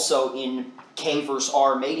 but also in K versus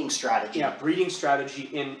R mating strategy. Yeah, breeding strategy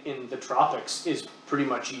in the tropics is pretty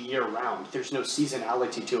much year-round. There's no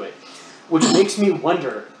seasonality to it. Which makes me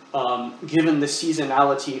wonder, given the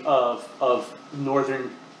seasonality of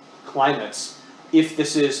northern climates, if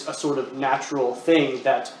this is a sort of natural thing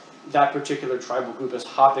that particular tribal group is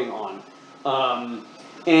hopping on.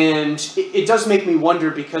 And it does make me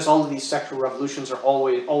wonder, because all of these sexual revolutions are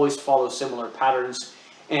always follow similar patterns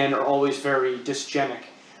and are always very dysgenic.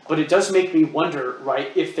 But it does make me wonder,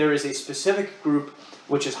 right, if there is a specific group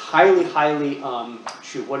which is highly,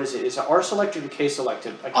 what is it? Is it R selected or K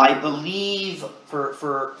selected? I believe for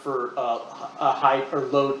high or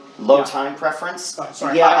low time preference.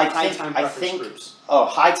 Sorry, yeah, high time preference groups. Oh,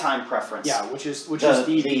 high time preference. Yeah, which is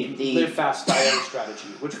the live fast, die young strategy.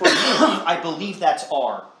 Which one? I believe that's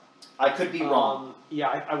R. I could be wrong.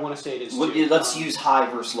 Yeah, I want to say it is too. Let's use high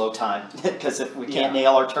versus low time, because if we can't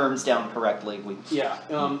nail our terms down correctly, we... Yeah,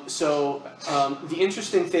 the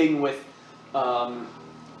interesting thing with,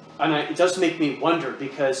 it does make me wonder,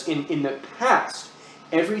 because in the past,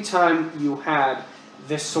 every time you had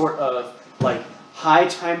this sort of, like, high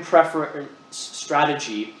time preference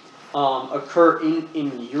strategy occur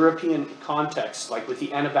in European context, like with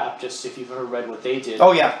the Anabaptists, if you've ever read what they did.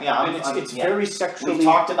 Oh yeah. And it's very sexually... We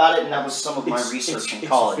talked about it, and that was some of my research in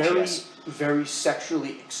college. It's very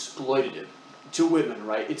sexually exploitative to women,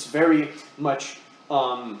 right? It's very much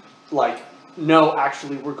like, no,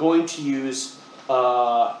 actually, we're going to use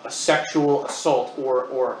a sexual assault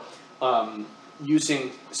or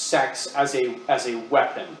using sex as a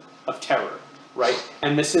weapon of terror. Right,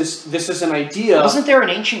 and this is an idea. Wasn't there an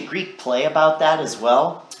ancient Greek play about that as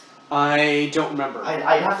well? I don't remember.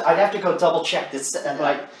 I'd have to go double check this.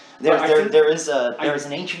 There is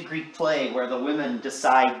an ancient Greek play where the women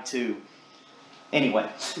decide to. Anyway,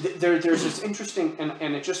 there's this interesting,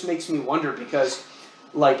 and it just makes me wonder, because,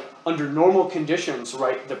 like, under normal conditions,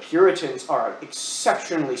 right, the Puritans are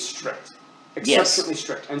exceptionally strict,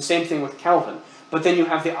 strict, and same thing with Calvin. But then you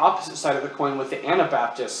have the opposite side of the coin with the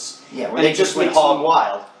Anabaptists. Yeah, where they just went hog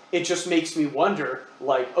wild. It just makes me wonder,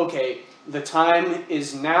 like, okay, the time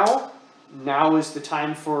is now. Now is the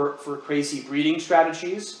time for crazy breeding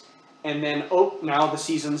strategies. And then, oh, now the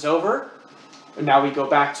season's over. And now we go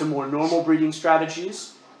back to more normal breeding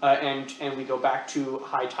strategies. And we go back to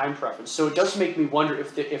high time preference. So it does make me wonder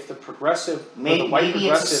if the progressive, maybe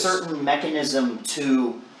it's a certain mechanism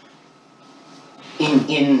to,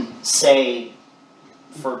 in say,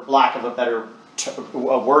 for lack of a better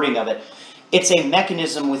wording of it, it's a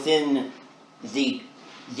mechanism within the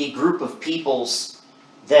group of peoples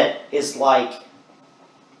that is like,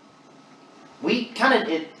 we kind of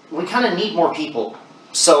need more people,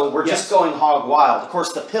 so we're just going hog wild. Of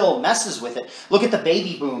course, the pill messes with it. Look at the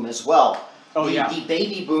baby boom as well. Oh, the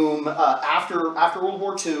baby boom after World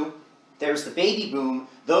War II. There's the baby boom.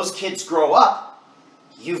 Those kids grow up.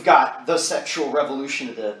 You've got the sexual revolution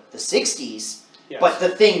of the 60s. Yes. But the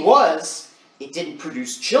thing was, it didn't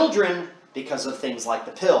produce children because of things like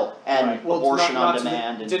the pill and abortion on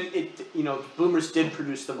demand. Boomers did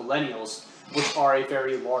produce the millennials, which are a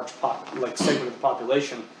very large segment of the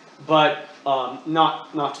population, but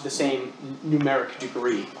not to the same numeric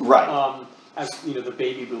degree. Right. As the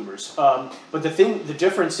baby boomers. But the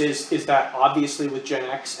difference is that obviously with Gen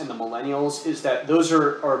X and the millennials is that those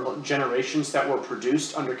are generations that were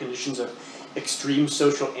produced under conditions of extreme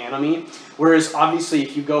social anomie, whereas obviously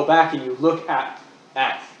if you go back and you look at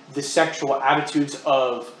the sexual attitudes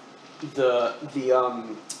of the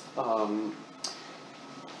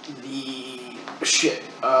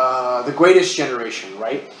greatest generation,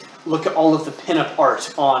 right? Look at all of the pinup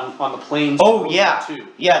art on the planes. Oh yeah,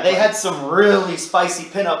 they had some really spicy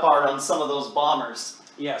pinup art on some of those bombers.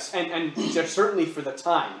 Yes, and certainly for the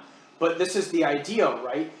time, but this is the idea,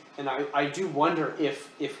 right? And I do wonder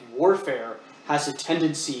if warfare has a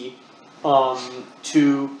tendency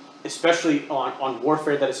to, especially on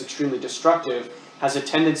warfare that is extremely destructive, has a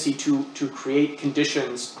tendency to create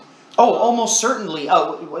conditions. Oh, almost certainly.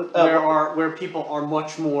 Where people are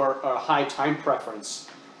much more high time preference,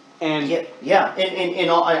 And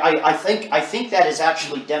I think that is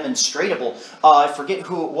actually demonstratable. I forget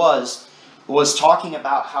who it was talking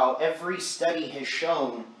about how every study has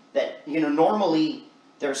shown that normally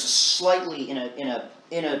there's slightly in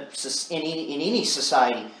any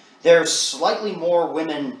society there's slightly more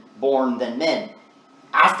women born than men.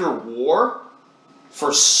 After war,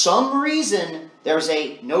 for some reason, there's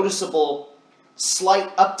a noticeable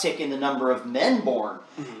slight uptick in the number of men born,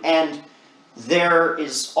 and there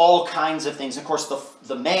is all kinds of things. Of course,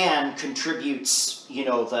 the man contributes,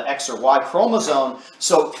 the X or Y chromosome.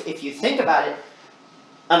 So if you think about it,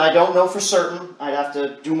 and I don't know for certain, I'd have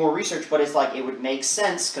to do more research, but it's like it would make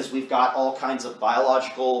sense because we've got all kinds of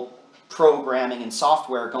biological programming and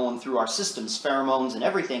software going through our systems, pheromones and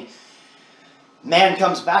everything. Man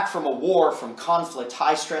comes back from a war, from conflict,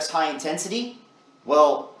 high stress, high intensity.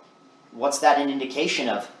 Well, what's that an indication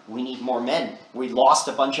of? We need more men. We lost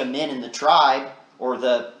a bunch of men in the tribe or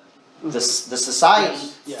the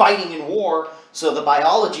society fighting in war. So the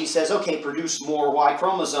biology says, okay, produce more Y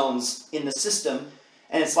chromosomes in the system.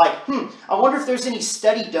 And it's like, I wonder if there's any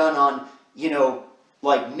study done on,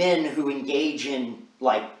 like men who engage in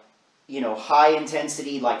high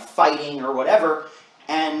intensity, like fighting or whatever,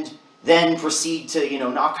 and then proceed to,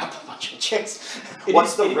 knock up a bunch of chicks.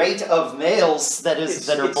 What's the rate of males that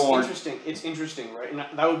are born? It's interesting, right? And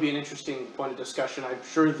that would be an interesting point of discussion. I'm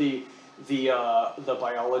sure the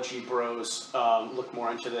biology bros look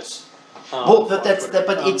more into this.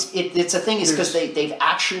 It's a thing is because they've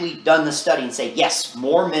actually done the study and say yes,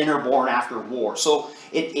 more men are born after war. So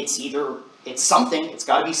it's something. It's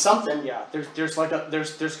got to be something. Yeah, there's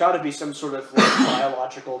got to be some sort of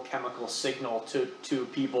biological chemical signal to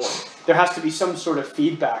people. There has to be some sort of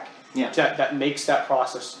feedback that makes that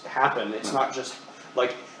process happen. It's not just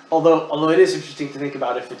like although it is interesting to think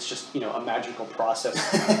about if it's just a magical process.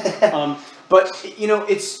 But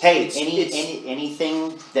it's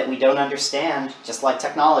anything that we don't understand, just like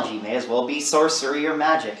technology, may as well be sorcery or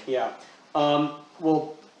magic. Yeah.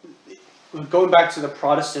 Well, going back to the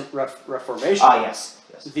Protestant Reformation. Yes.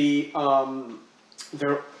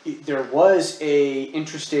 There was a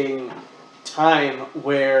interesting time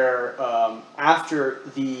where after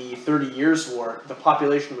the 30 Years' War, the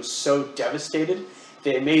population was so devastated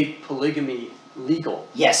they made polygamy legal.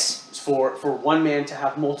 Yes. For one man to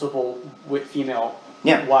have multiple female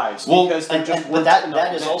wives. Well, because that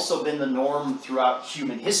has also been the norm throughout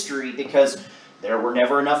human history because there were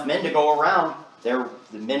never enough men to go around. The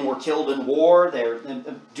men were killed in war.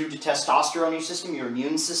 Due to testosterone in your system, your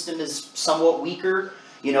immune system is somewhat weaker.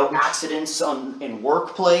 Accidents in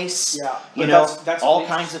workplace. Yeah. That's all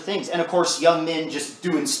kinds of things. And of course, young men just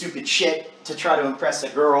doing stupid shit to try to impress a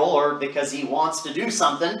girl or because he wants to do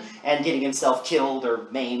something and getting himself killed or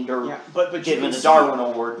maimed or given a Darwin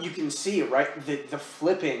Award. You can see, right, the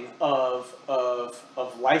flipping of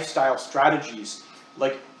lifestyle strategies,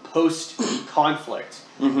 like post-conflict.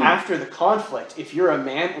 After the conflict, if you're a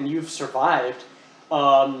man and you've survived,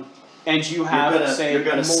 and you have, you're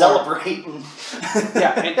going to celebrate. And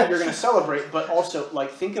you're going to celebrate, but also,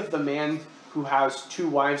 think of the man who has 2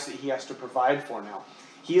 wives that he has to provide for now.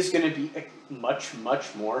 He is going to be much,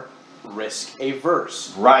 much more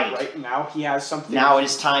risk-averse. Right. Now he has something. Now it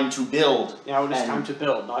is time to build. Not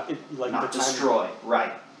destroy.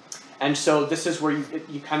 Right. And so this is where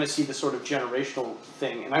you kind of see the sort of generational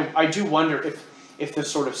thing. And I do wonder if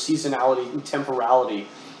this sort of seasonality and temporality.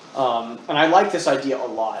 And I like this idea a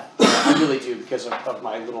lot. I really do because of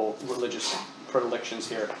my little religious predilections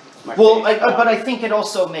here. But I think it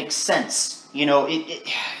also makes sense.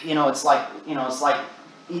 It's like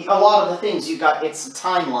a lot of the things you got. It's a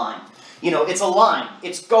timeline. It's a line.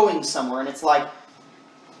 It's going somewhere, and it's like,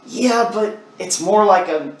 but it's more like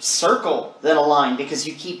a circle than a line because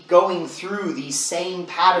you keep going through these same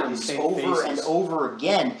patterns over and over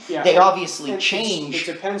again. Yeah. They obviously change.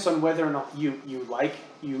 It depends on whether or not you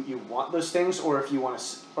want those things, or if you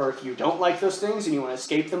don't like those things and you want to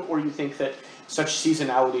escape them, or you think that such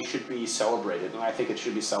seasonality should be celebrated, and I think it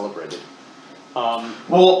should be celebrated.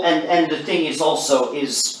 And the thing is also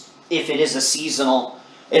if it is a seasonal,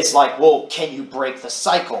 it's like, can you break the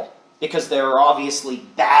cycle? Because there are obviously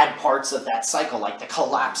bad parts of that cycle, like the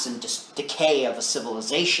collapse and decay of a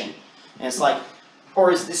civilization. And it's like,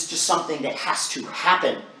 or is this just something that has to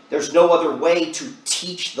happen? There's no other way to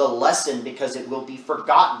teach the lesson because it will be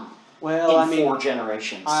forgotten in 4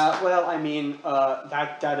 generations.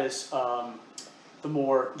 That is the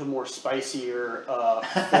more spicier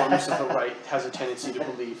forms of the right has a tendency to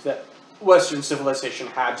believe that Western civilization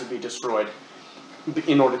had to be destroyed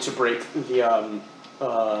in order to break the.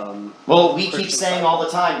 We keep saying all the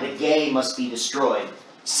time the gay must be destroyed.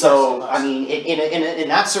 So, I mean, in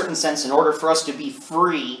that certain sense, in order for us to be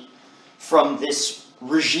free from this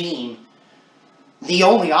regime, the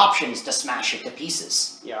only option is to smash it to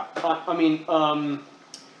pieces. Yeah, I mean,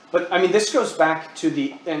 but I mean, this goes back to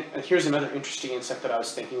and here's another interesting insight that I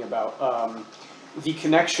was thinking about, the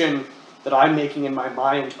connection that I'm making in my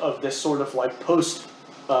mind of this sort of like post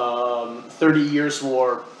 30 Years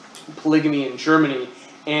War polygamy in Germany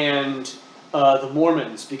and the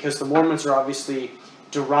Mormons, because the Mormons are obviously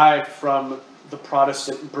derived from the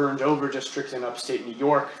Protestant burned over district in upstate New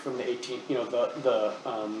York from the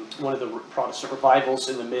one of the Protestant revivals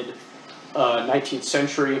in the mid 19th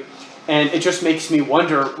century, and it just makes me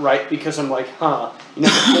wonder, right? Because I'm like,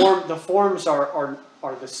 the forms are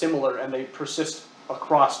the similar, and they persist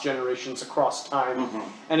across generations, across time,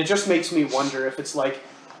 and it just makes me wonder if it's like,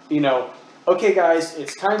 okay, guys,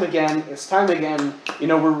 it's time again. It's time again. We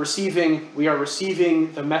are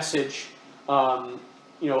receiving the message.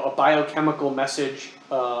 A biochemical message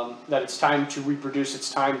that it's time to reproduce,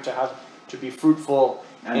 it's time to be fruitful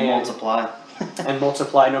and multiply. And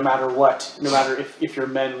multiply no matter what, no matter if your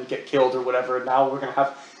men get killed or whatever. And now we're going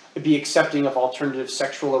to be accepting of alternative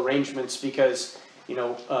sexual arrangements because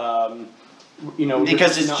because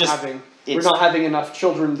we're not having enough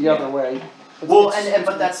children the other way.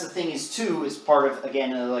 But that's the thing is part of,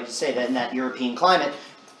 again, like you say, that in that European climate,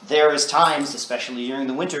 there is times, especially during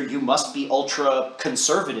the winter, you must be ultra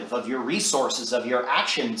conservative of your resources, of your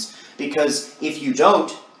actions, because if you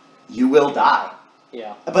don't, you will die.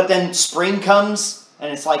 Yeah. But then spring comes,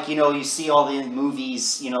 and it's like, you see all the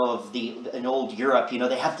movies, of in old Europe,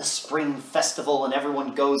 they have the spring festival and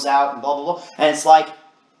everyone goes out and blah, blah, blah. And it's like,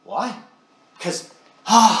 why? Because,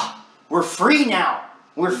 we're free now.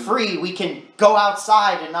 We're free. We can go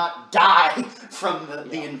outside and not die from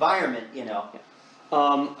the environment, Yeah.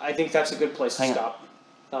 I think that's a good place to stop.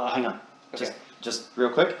 Hang on. Okay. Just real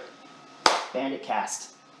quick. Bandit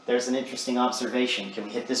cast. There's an interesting observation. Can we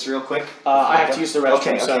hit this real quick? I have to use the restroom.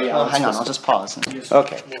 Okay. So yeah, well, hang on. I'll just pause.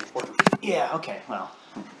 Okay. Yeah. Okay. Well.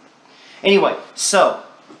 Anyway, so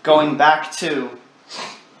going back to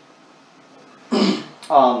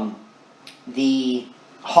the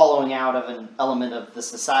hollowing out of an element of the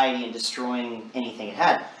society and destroying anything it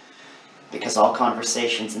had. Because all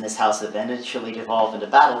conversations in this house eventually devolve into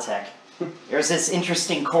Battletech. There's this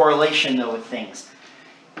interesting correlation, though, with things.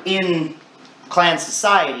 In clan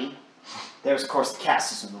society, there's, of course, the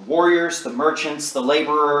caste system. The warriors, the merchants, the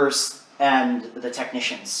laborers, and the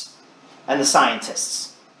technicians. And the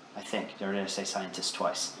scientists. I think. Did I say scientists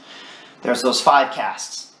twice? There's those 5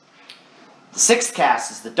 castes. The 6th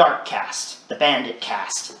caste is the dark caste. The bandit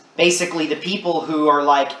caste. Basically, the people who are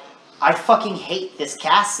like, I fucking hate this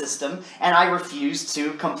caste system, and I refuse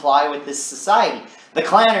to comply with this society. The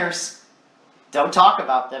clanners, don't talk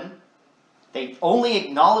about them. They only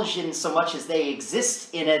acknowledge in so much as they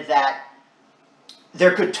exist in it that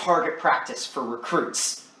they're good target practice for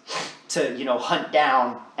recruits to, hunt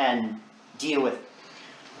down and deal with.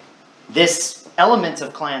 This element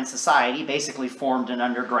of clan society basically formed an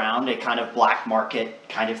underground, a kind of black market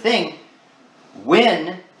kind of thing,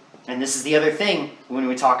 and this is the other thing when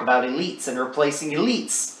we talk about elites and replacing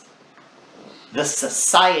elites. The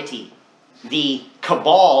society, the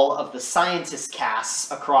cabal of the scientist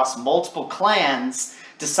castes across multiple clans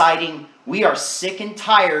deciding we are sick and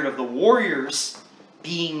tired of the warriors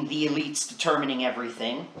being the elites determining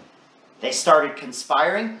everything. They started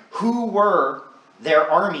conspiring. Who were their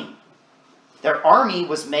army? Their army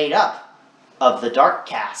was made up of the dark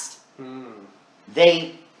caste.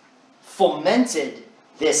 They fomented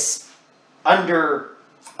this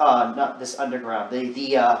not this underground,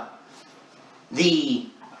 the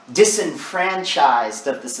disenfranchised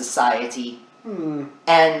of the society,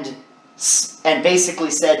 and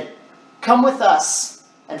basically said, come with us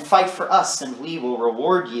and fight for us and we will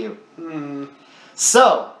reward you.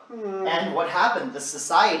 So, and what happened? The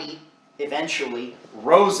society eventually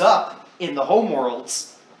rose up in the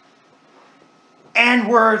homeworlds and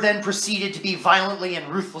were then proceeded to be violently and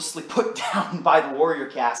ruthlessly put down by the warrior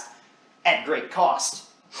caste at great cost.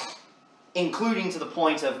 Including to the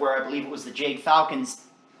point of where I believe it was the Jade Falcons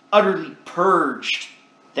utterly purged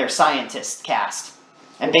their scientist caste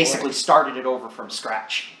and basically started it over from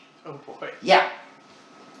scratch. Oh boy. Yeah.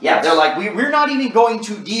 Yeah, they're like, we're not even going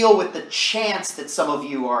to deal with the chance that some of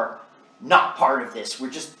you are not part of this. We're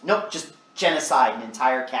just, just genocide an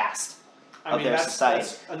entire caste.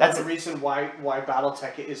 That's another reason why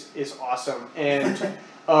Battletech is awesome. And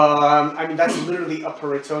that's literally a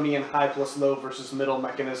Paretonian high plus low versus middle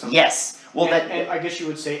mechanism. Yes. Well, and I guess you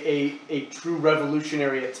would say a true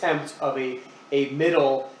revolutionary attempt of a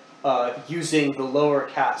middle using the lower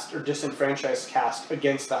caste or disenfranchised caste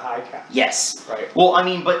against the high caste. Yes. Right. Well, I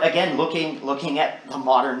mean, but again, looking at the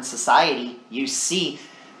modern society, you see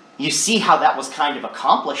how that was kind of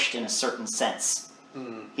accomplished in a certain sense.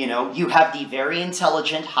 You know, you have the very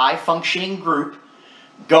intelligent, high-functioning group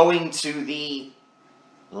going to the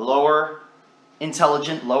lower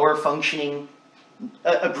intelligent, lower functioning,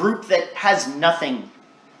 a group that has nothing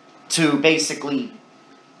to basically,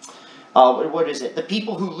 what is it? The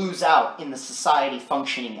people who lose out in the society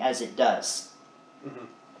functioning as it does.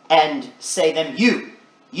 And say them,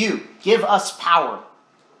 you, give us power,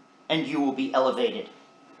 and you will be elevated.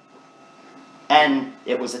 And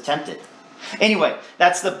it was attempted. Anyway,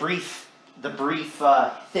 that's the brief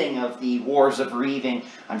thing of the Wars of Reaving.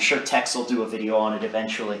 I'm sure Tex will do a video on it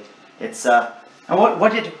eventually. It's and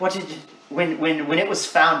when it was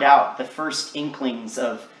found out, the first inklings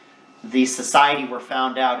of the society were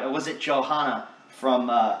found out. Was it Johanna from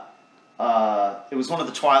it was one of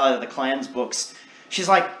the Twilight of the Clans books. She's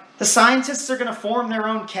like, the scientists are going to form their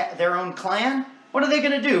own clan. What are they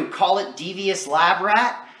going to do? Call it Devious Lab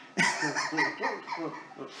Rat?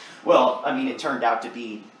 Well, I mean, it turned out to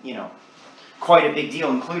be, you know, quite a big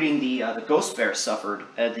deal, including the Ghost Bear suffered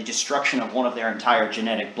the destruction of one of their entire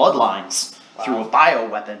genetic bloodlines through a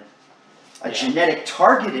bioweapon. A genetic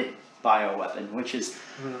targeted bioweapon, which is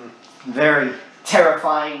very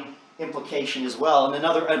terrifying implication as well. And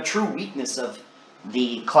a true weakness of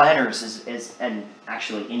the clanners is, and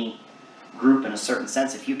actually any group in a certain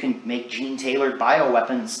sense, if you can make gene-tailored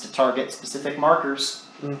bioweapons to target specific markers,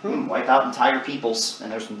 you can wipe out entire peoples,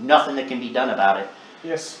 and there's nothing that can be done about it.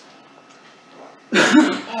 Yes.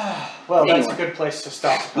 Well, anyway. That's a good place to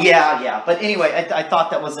stop. Yeah. But anyway, I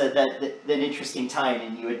thought that was an interesting time,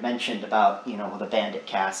 and you had mentioned about, you know, the bandit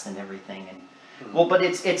caste and everything, and well, but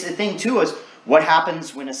it's a thing too, is what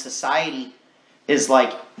happens when a society is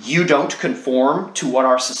like, you don't conform to what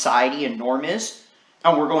our society and norm is,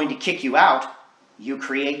 and we're going to kick you out. You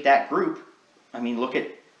create that group. I mean, look at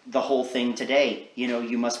the whole thing today. You know,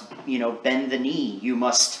 you must, you know, bend the knee. You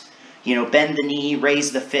must, you know, bend the knee,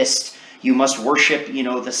 raise the fist. You must worship, you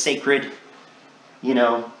know, the sacred, you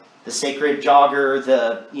know, the sacred jogger,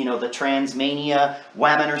 the, you know, the transmania.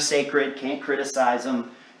 Women are sacred, can't criticize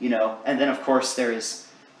them, you know. And then, of course, there is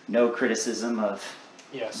no criticism of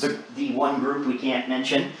the one group we can't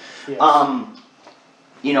mention. Yes.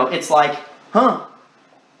 You know, it's like,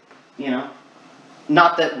 you know,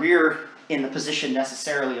 not that we're in the position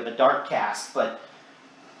necessarily of a dark caste, but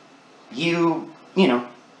you know,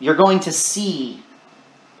 you're going to see,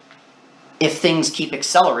 if things keep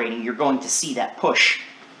accelerating, you're going to see that push.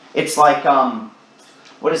 It's like,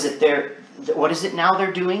 what is it now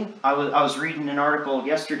they're doing? I was reading an article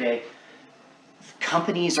yesterday.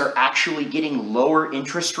 Companies are actually getting lower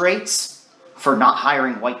interest rates for not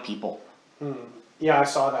hiring white people. Yeah, I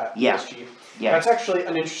saw that. Yeah. ESG. Yeah. That's actually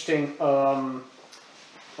an interesting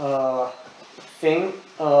thing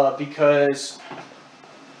because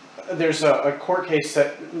there's a court case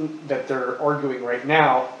that they're arguing right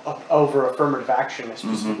now over affirmative action,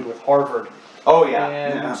 specifically with Harvard. Oh yeah.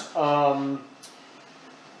 And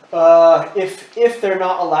if they're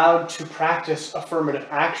not allowed to practice affirmative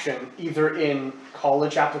action, either in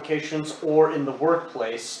college applications or in the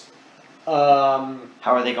workplace, how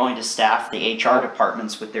are they going to staff the HR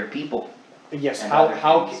departments with their people? Yes. And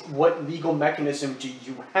What legal mechanism do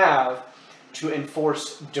you have to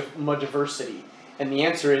enforce diversity? And the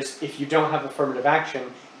answer is, if you don't have affirmative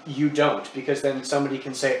action, you don't, because then somebody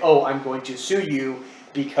can say, "Oh, I'm going to sue you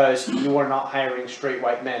because you are not hiring straight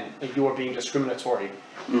white men, and you are being discriminatory."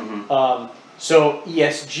 So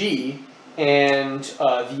ESG and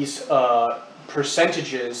these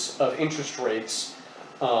percentages of interest rates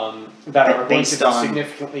that are going to be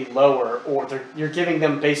significantly lower, or you're giving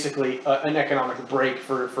them basically an economic break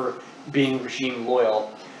for being regime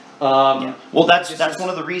loyal. Well, that's one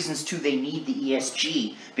of the reasons too they need the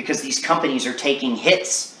ESG, because these companies are taking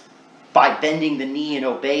hits by bending the knee and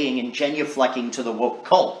obeying and genuflecting to the woke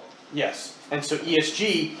cult. Yes, and so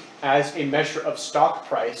ESG as a measure of stock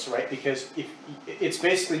price, right? Because if it's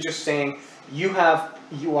basically just saying you have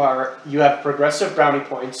progressive brownie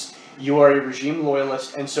points, you are a regime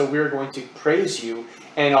loyalist, and so we're going to praise you.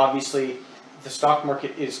 And obviously, the stock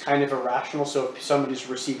market is kind of irrational. So if somebody's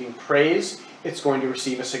receiving praise, it's going to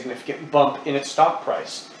receive a significant bump in its stock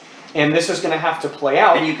price. And this is going to have to play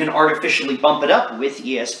out. And you can artificially bump it up with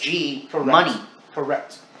ESG money.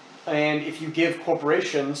 Correct. And if you give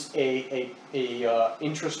corporations a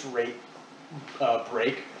interest rate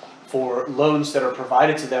break for loans that are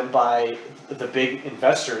provided to them by the big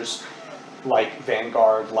investors, like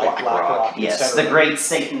Vanguard, like BlackRock, yes, etc. the great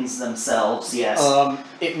Satans themselves, yes.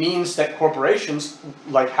 It means that corporations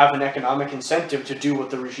like have an economic incentive to do what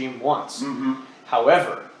the regime wants.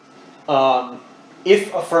 However,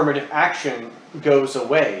 if affirmative action goes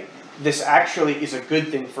away, this actually is a good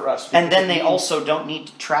thing for us. And then they also don't need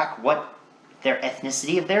to track what their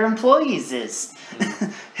ethnicity of their employees is.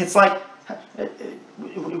 It's like,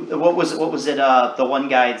 what was it? The one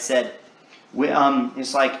guy had said,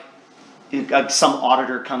 it's like some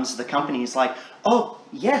auditor comes to the company. He's like, oh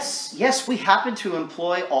yes, we happen to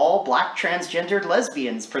employ all black transgendered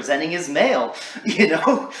lesbians presenting as male. You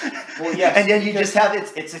know. Well, yes. And then you just have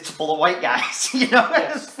it's full of white guys. You know.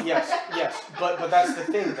 Yes. But that's the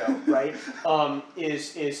thing, though, right?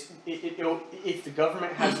 If the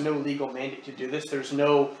government has no legal mandate to do this, there's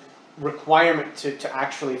no requirement to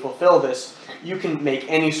actually fulfill this. You can make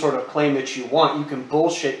any sort of claim that you want. You can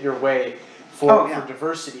bullshit your way for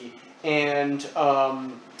diversity, and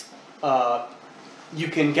you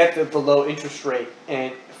can get the low interest rate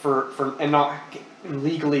and and not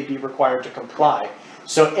legally be required to comply.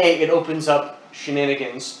 So A, it opens up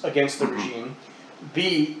shenanigans against the regime.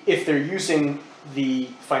 B, if they're using the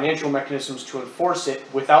financial mechanisms to enforce it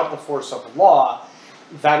without the force of law,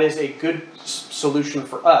 that is a good solution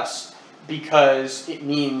for us, because it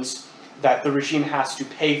means that the regime has to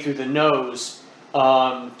pay through the nose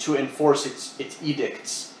to enforce its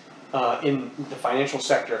edicts in the financial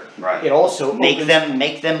sector. Right. It also make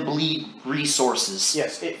them bleed resources.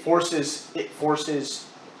 Yes, it forces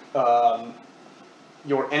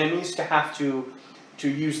your enemies to have to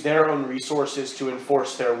use their own resources to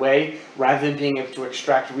enforce their way, rather than being able to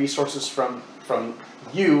extract resources from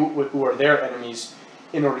you, who are their enemies,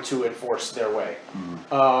 in order to enforce their way.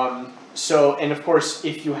 So, and of course,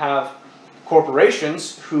 if you have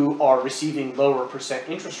corporations who are receiving lower %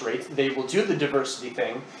 interest rates, they will do the diversity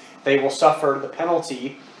thing. They will suffer the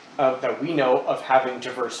penalty that we know of having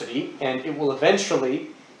diversity, and it will eventually,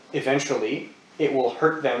 it will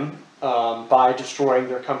hurt them by destroying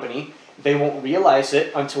their company. They won't realize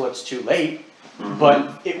it until it's too late,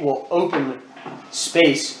 but it will open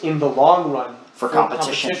space in the long run for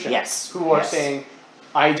competition. Yes. Who are saying,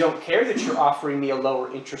 I don't care that you're offering me a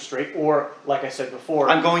lower interest rate, or, like I said before,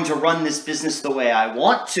 I'm going to run this business the way I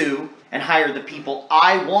want to, and hire the people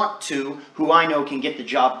I want to, who I know can get the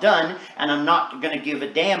job done, and I'm not going to give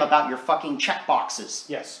a damn about your fucking check boxes.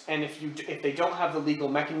 Yes, and if they don't have the legal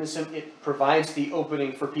mechanism, it provides the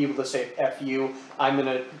opening for people to say, F you, I'm going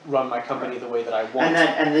to run my company the way that I want.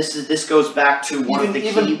 And this goes back to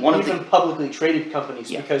even publicly traded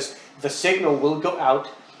companies, because the signal will go out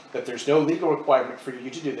that there's no legal requirement for you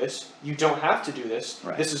to do this. You don't have to do this.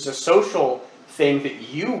 Right. This is a social thing that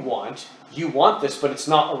you want. You want this, but it's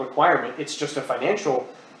not a requirement. It's just a financial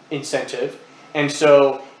incentive. And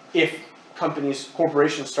so if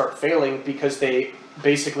corporations start failing because they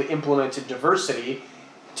basically implemented diversity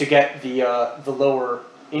to get the lower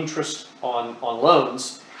interest on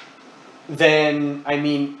loans, then, I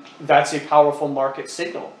mean, that's a powerful market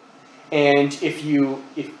signal. And if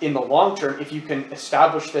in the long term, if you can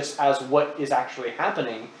establish this as what is actually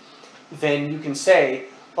happening, then you can say,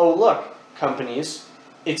 oh look, companies,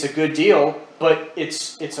 it's a good deal, but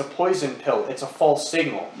it's a poison pill, it's a false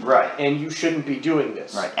signal. Right. And you shouldn't be doing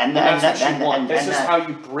this. Right. This is how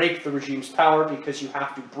you break the regime's power, because you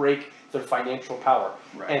have to break their financial power.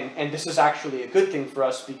 Right. And this is actually a good thing for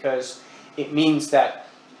us, because it means that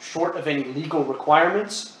short of any legal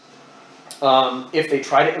requirements, if they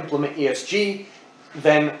try to implement ESG,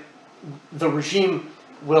 then the regime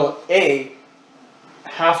will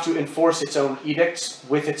have to enforce its own edicts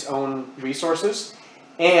with its own resources,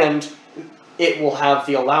 and it will have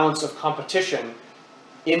the allowance of competition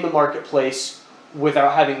in the marketplace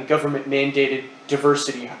without having government mandated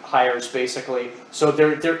diversity hires, basically. So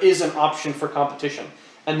there is an option for competition,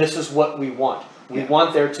 and this is what we want. We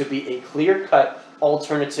want there to be a clear-cut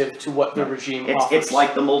alternative to what the regime offers. It's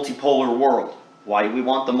like the multipolar world. Why do we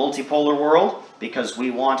want the multipolar world? Because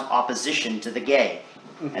we want opposition to the gay.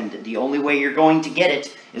 And the only way you're going to get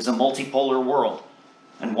it is a multipolar world.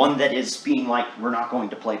 And one that is being like, we're not going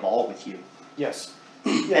to play ball with you. Yes.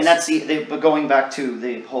 And that's but going back to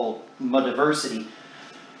the whole diversity,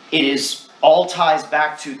 all ties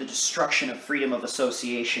back to the destruction of freedom of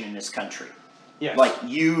association in this country. Yes. Like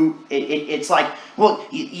it's like, well,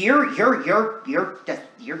 you're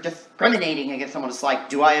discriminating against someone. It's like,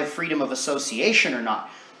 do I have freedom of association or not?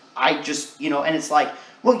 I just, and it's like,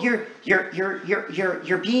 well, you're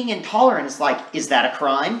being intolerant. It's like, is that a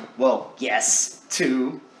crime? Well, yes,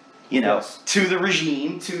 to the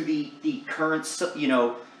regime, to the current, don't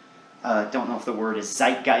know if the word is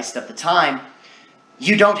zeitgeist at the time.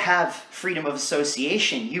 you don't have freedom of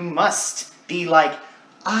association. You must be like,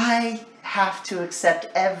 I have to accept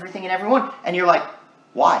everything and everyone. And you're like,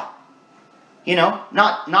 why? You know,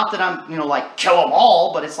 not that I'm, you know, like, kill them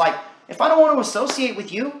all, but it's like, if I don't want to associate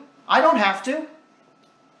with you, I don't have to.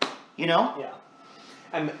 You know? Yeah.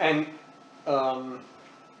 And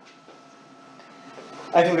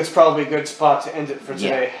I think that's probably a good spot to end it for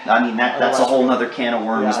today. Yeah. I mean, that's a whole nother can of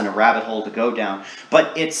worms and a rabbit hole to go down.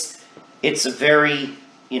 But it's a very,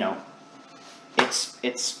 you know, it's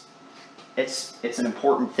an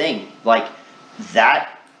important thing. Like,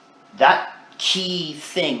 that key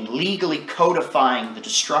thing, legally codifying the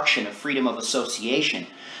destruction of freedom of association.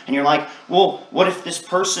 And you're like, well, what if this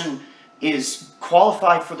person is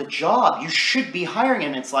qualified for the job? You should be hiring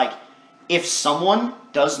him. It's like, if someone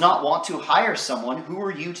does not want to hire someone, who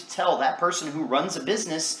are you to tell that person who runs a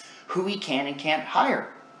business who he can and can't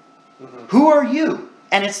hire? Mm-hmm. Who are you?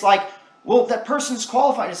 And it's like, well, that person's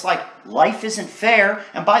qualified. It's like, life isn't fair.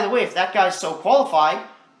 And by the way, if that guy's so qualified,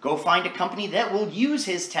 go find a company that will use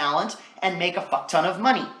his talent and make a fuck ton of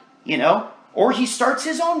money, you know? Or he starts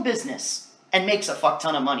his own business and makes a fuck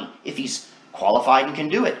ton of money if he's qualified and can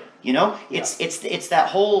do it, you know? Yeah. It's that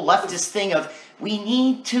whole leftist thing of,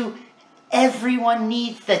 everyone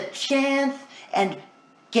needs the chance and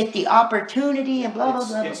get the opportunity and blah, blah,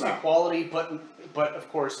 blah, It's blah. equality, but of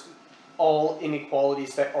course, all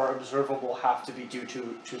inequalities that are observable have to be due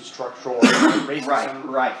to structural racism.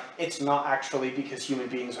 Right. It's not actually because human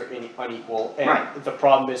beings are unequal. And Right. the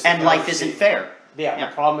problem is... And life isn't fair. Yeah,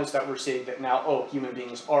 the problem is that we're seeing that now, human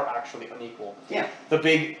beings are actually unequal. Yeah. The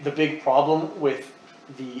big problem with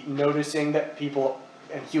the noticing that people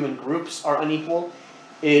and human groups are unequal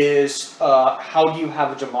is how do you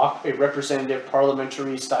have a representative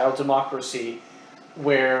parliamentary style democracy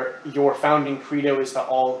where your founding credo is that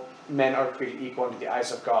all men are created equal under the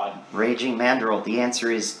eyes of God? Raging Mandrill, the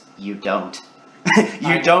answer is you don't.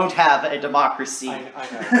 You don't have a democracy. I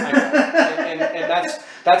know. And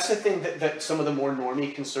that's the thing that some of the more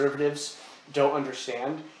normie conservatives don't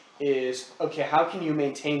understand is, okay, how can you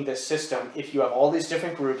maintain this system if you have all these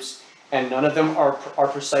different groups and none of them are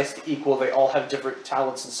precisely equal? They all have different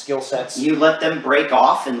talents and skill sets. You let them break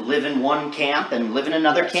off and live in one camp and live in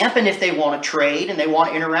another camp, and if they want to trade and they want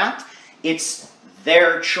to interact, it's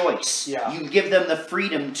their choice. Yeah. You give them the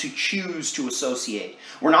freedom to choose to associate.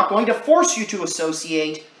 We're not going to force you to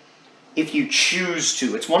associate if you choose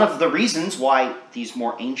to. It's one of the reasons why these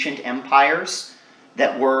more ancient empires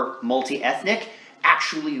that were multi-ethnic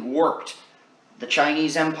actually worked. The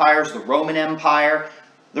Chinese empires, the Roman Empire.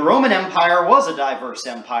 The Roman Empire was a diverse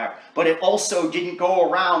empire, but it also didn't go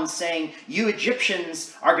around saying, you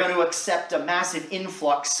Egyptians are going to accept a massive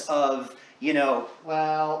influx of, you know...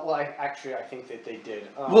 Well, I think that they did.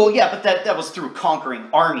 Well, yeah, but that was through conquering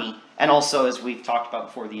army, and also, as we've talked about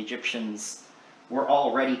before, the Egyptians were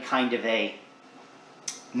already kind of a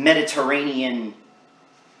Mediterranean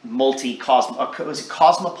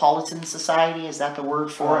cosmopolitan society? Is that the word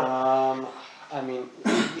for it? I mean,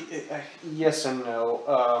 yes and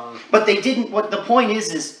no. But they didn't. What the point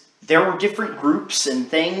is there were different groups and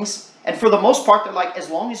things, and for the most part, they're like, as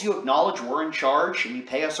long as you acknowledge we're in charge and you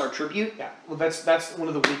pay us our tribute. Yeah, well, that's one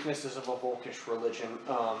of the weaknesses of a Volkish religion.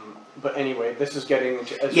 But anyway, this is getting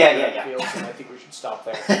into fields, and I think we should stop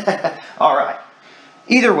there. All right.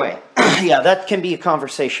 Either way, yeah, that can be a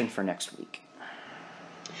conversation for next week.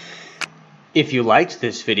 If you liked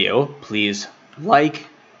this video, please like,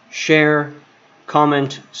 share,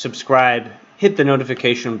 comment, subscribe, hit the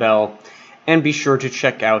notification bell, and be sure to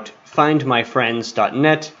check out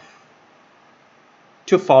findmyfriends.net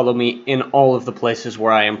to follow me in all of the places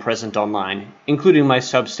where I am present online, including my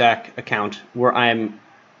Substack account, where I am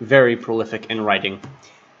very prolific in writing.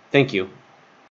 Thank you.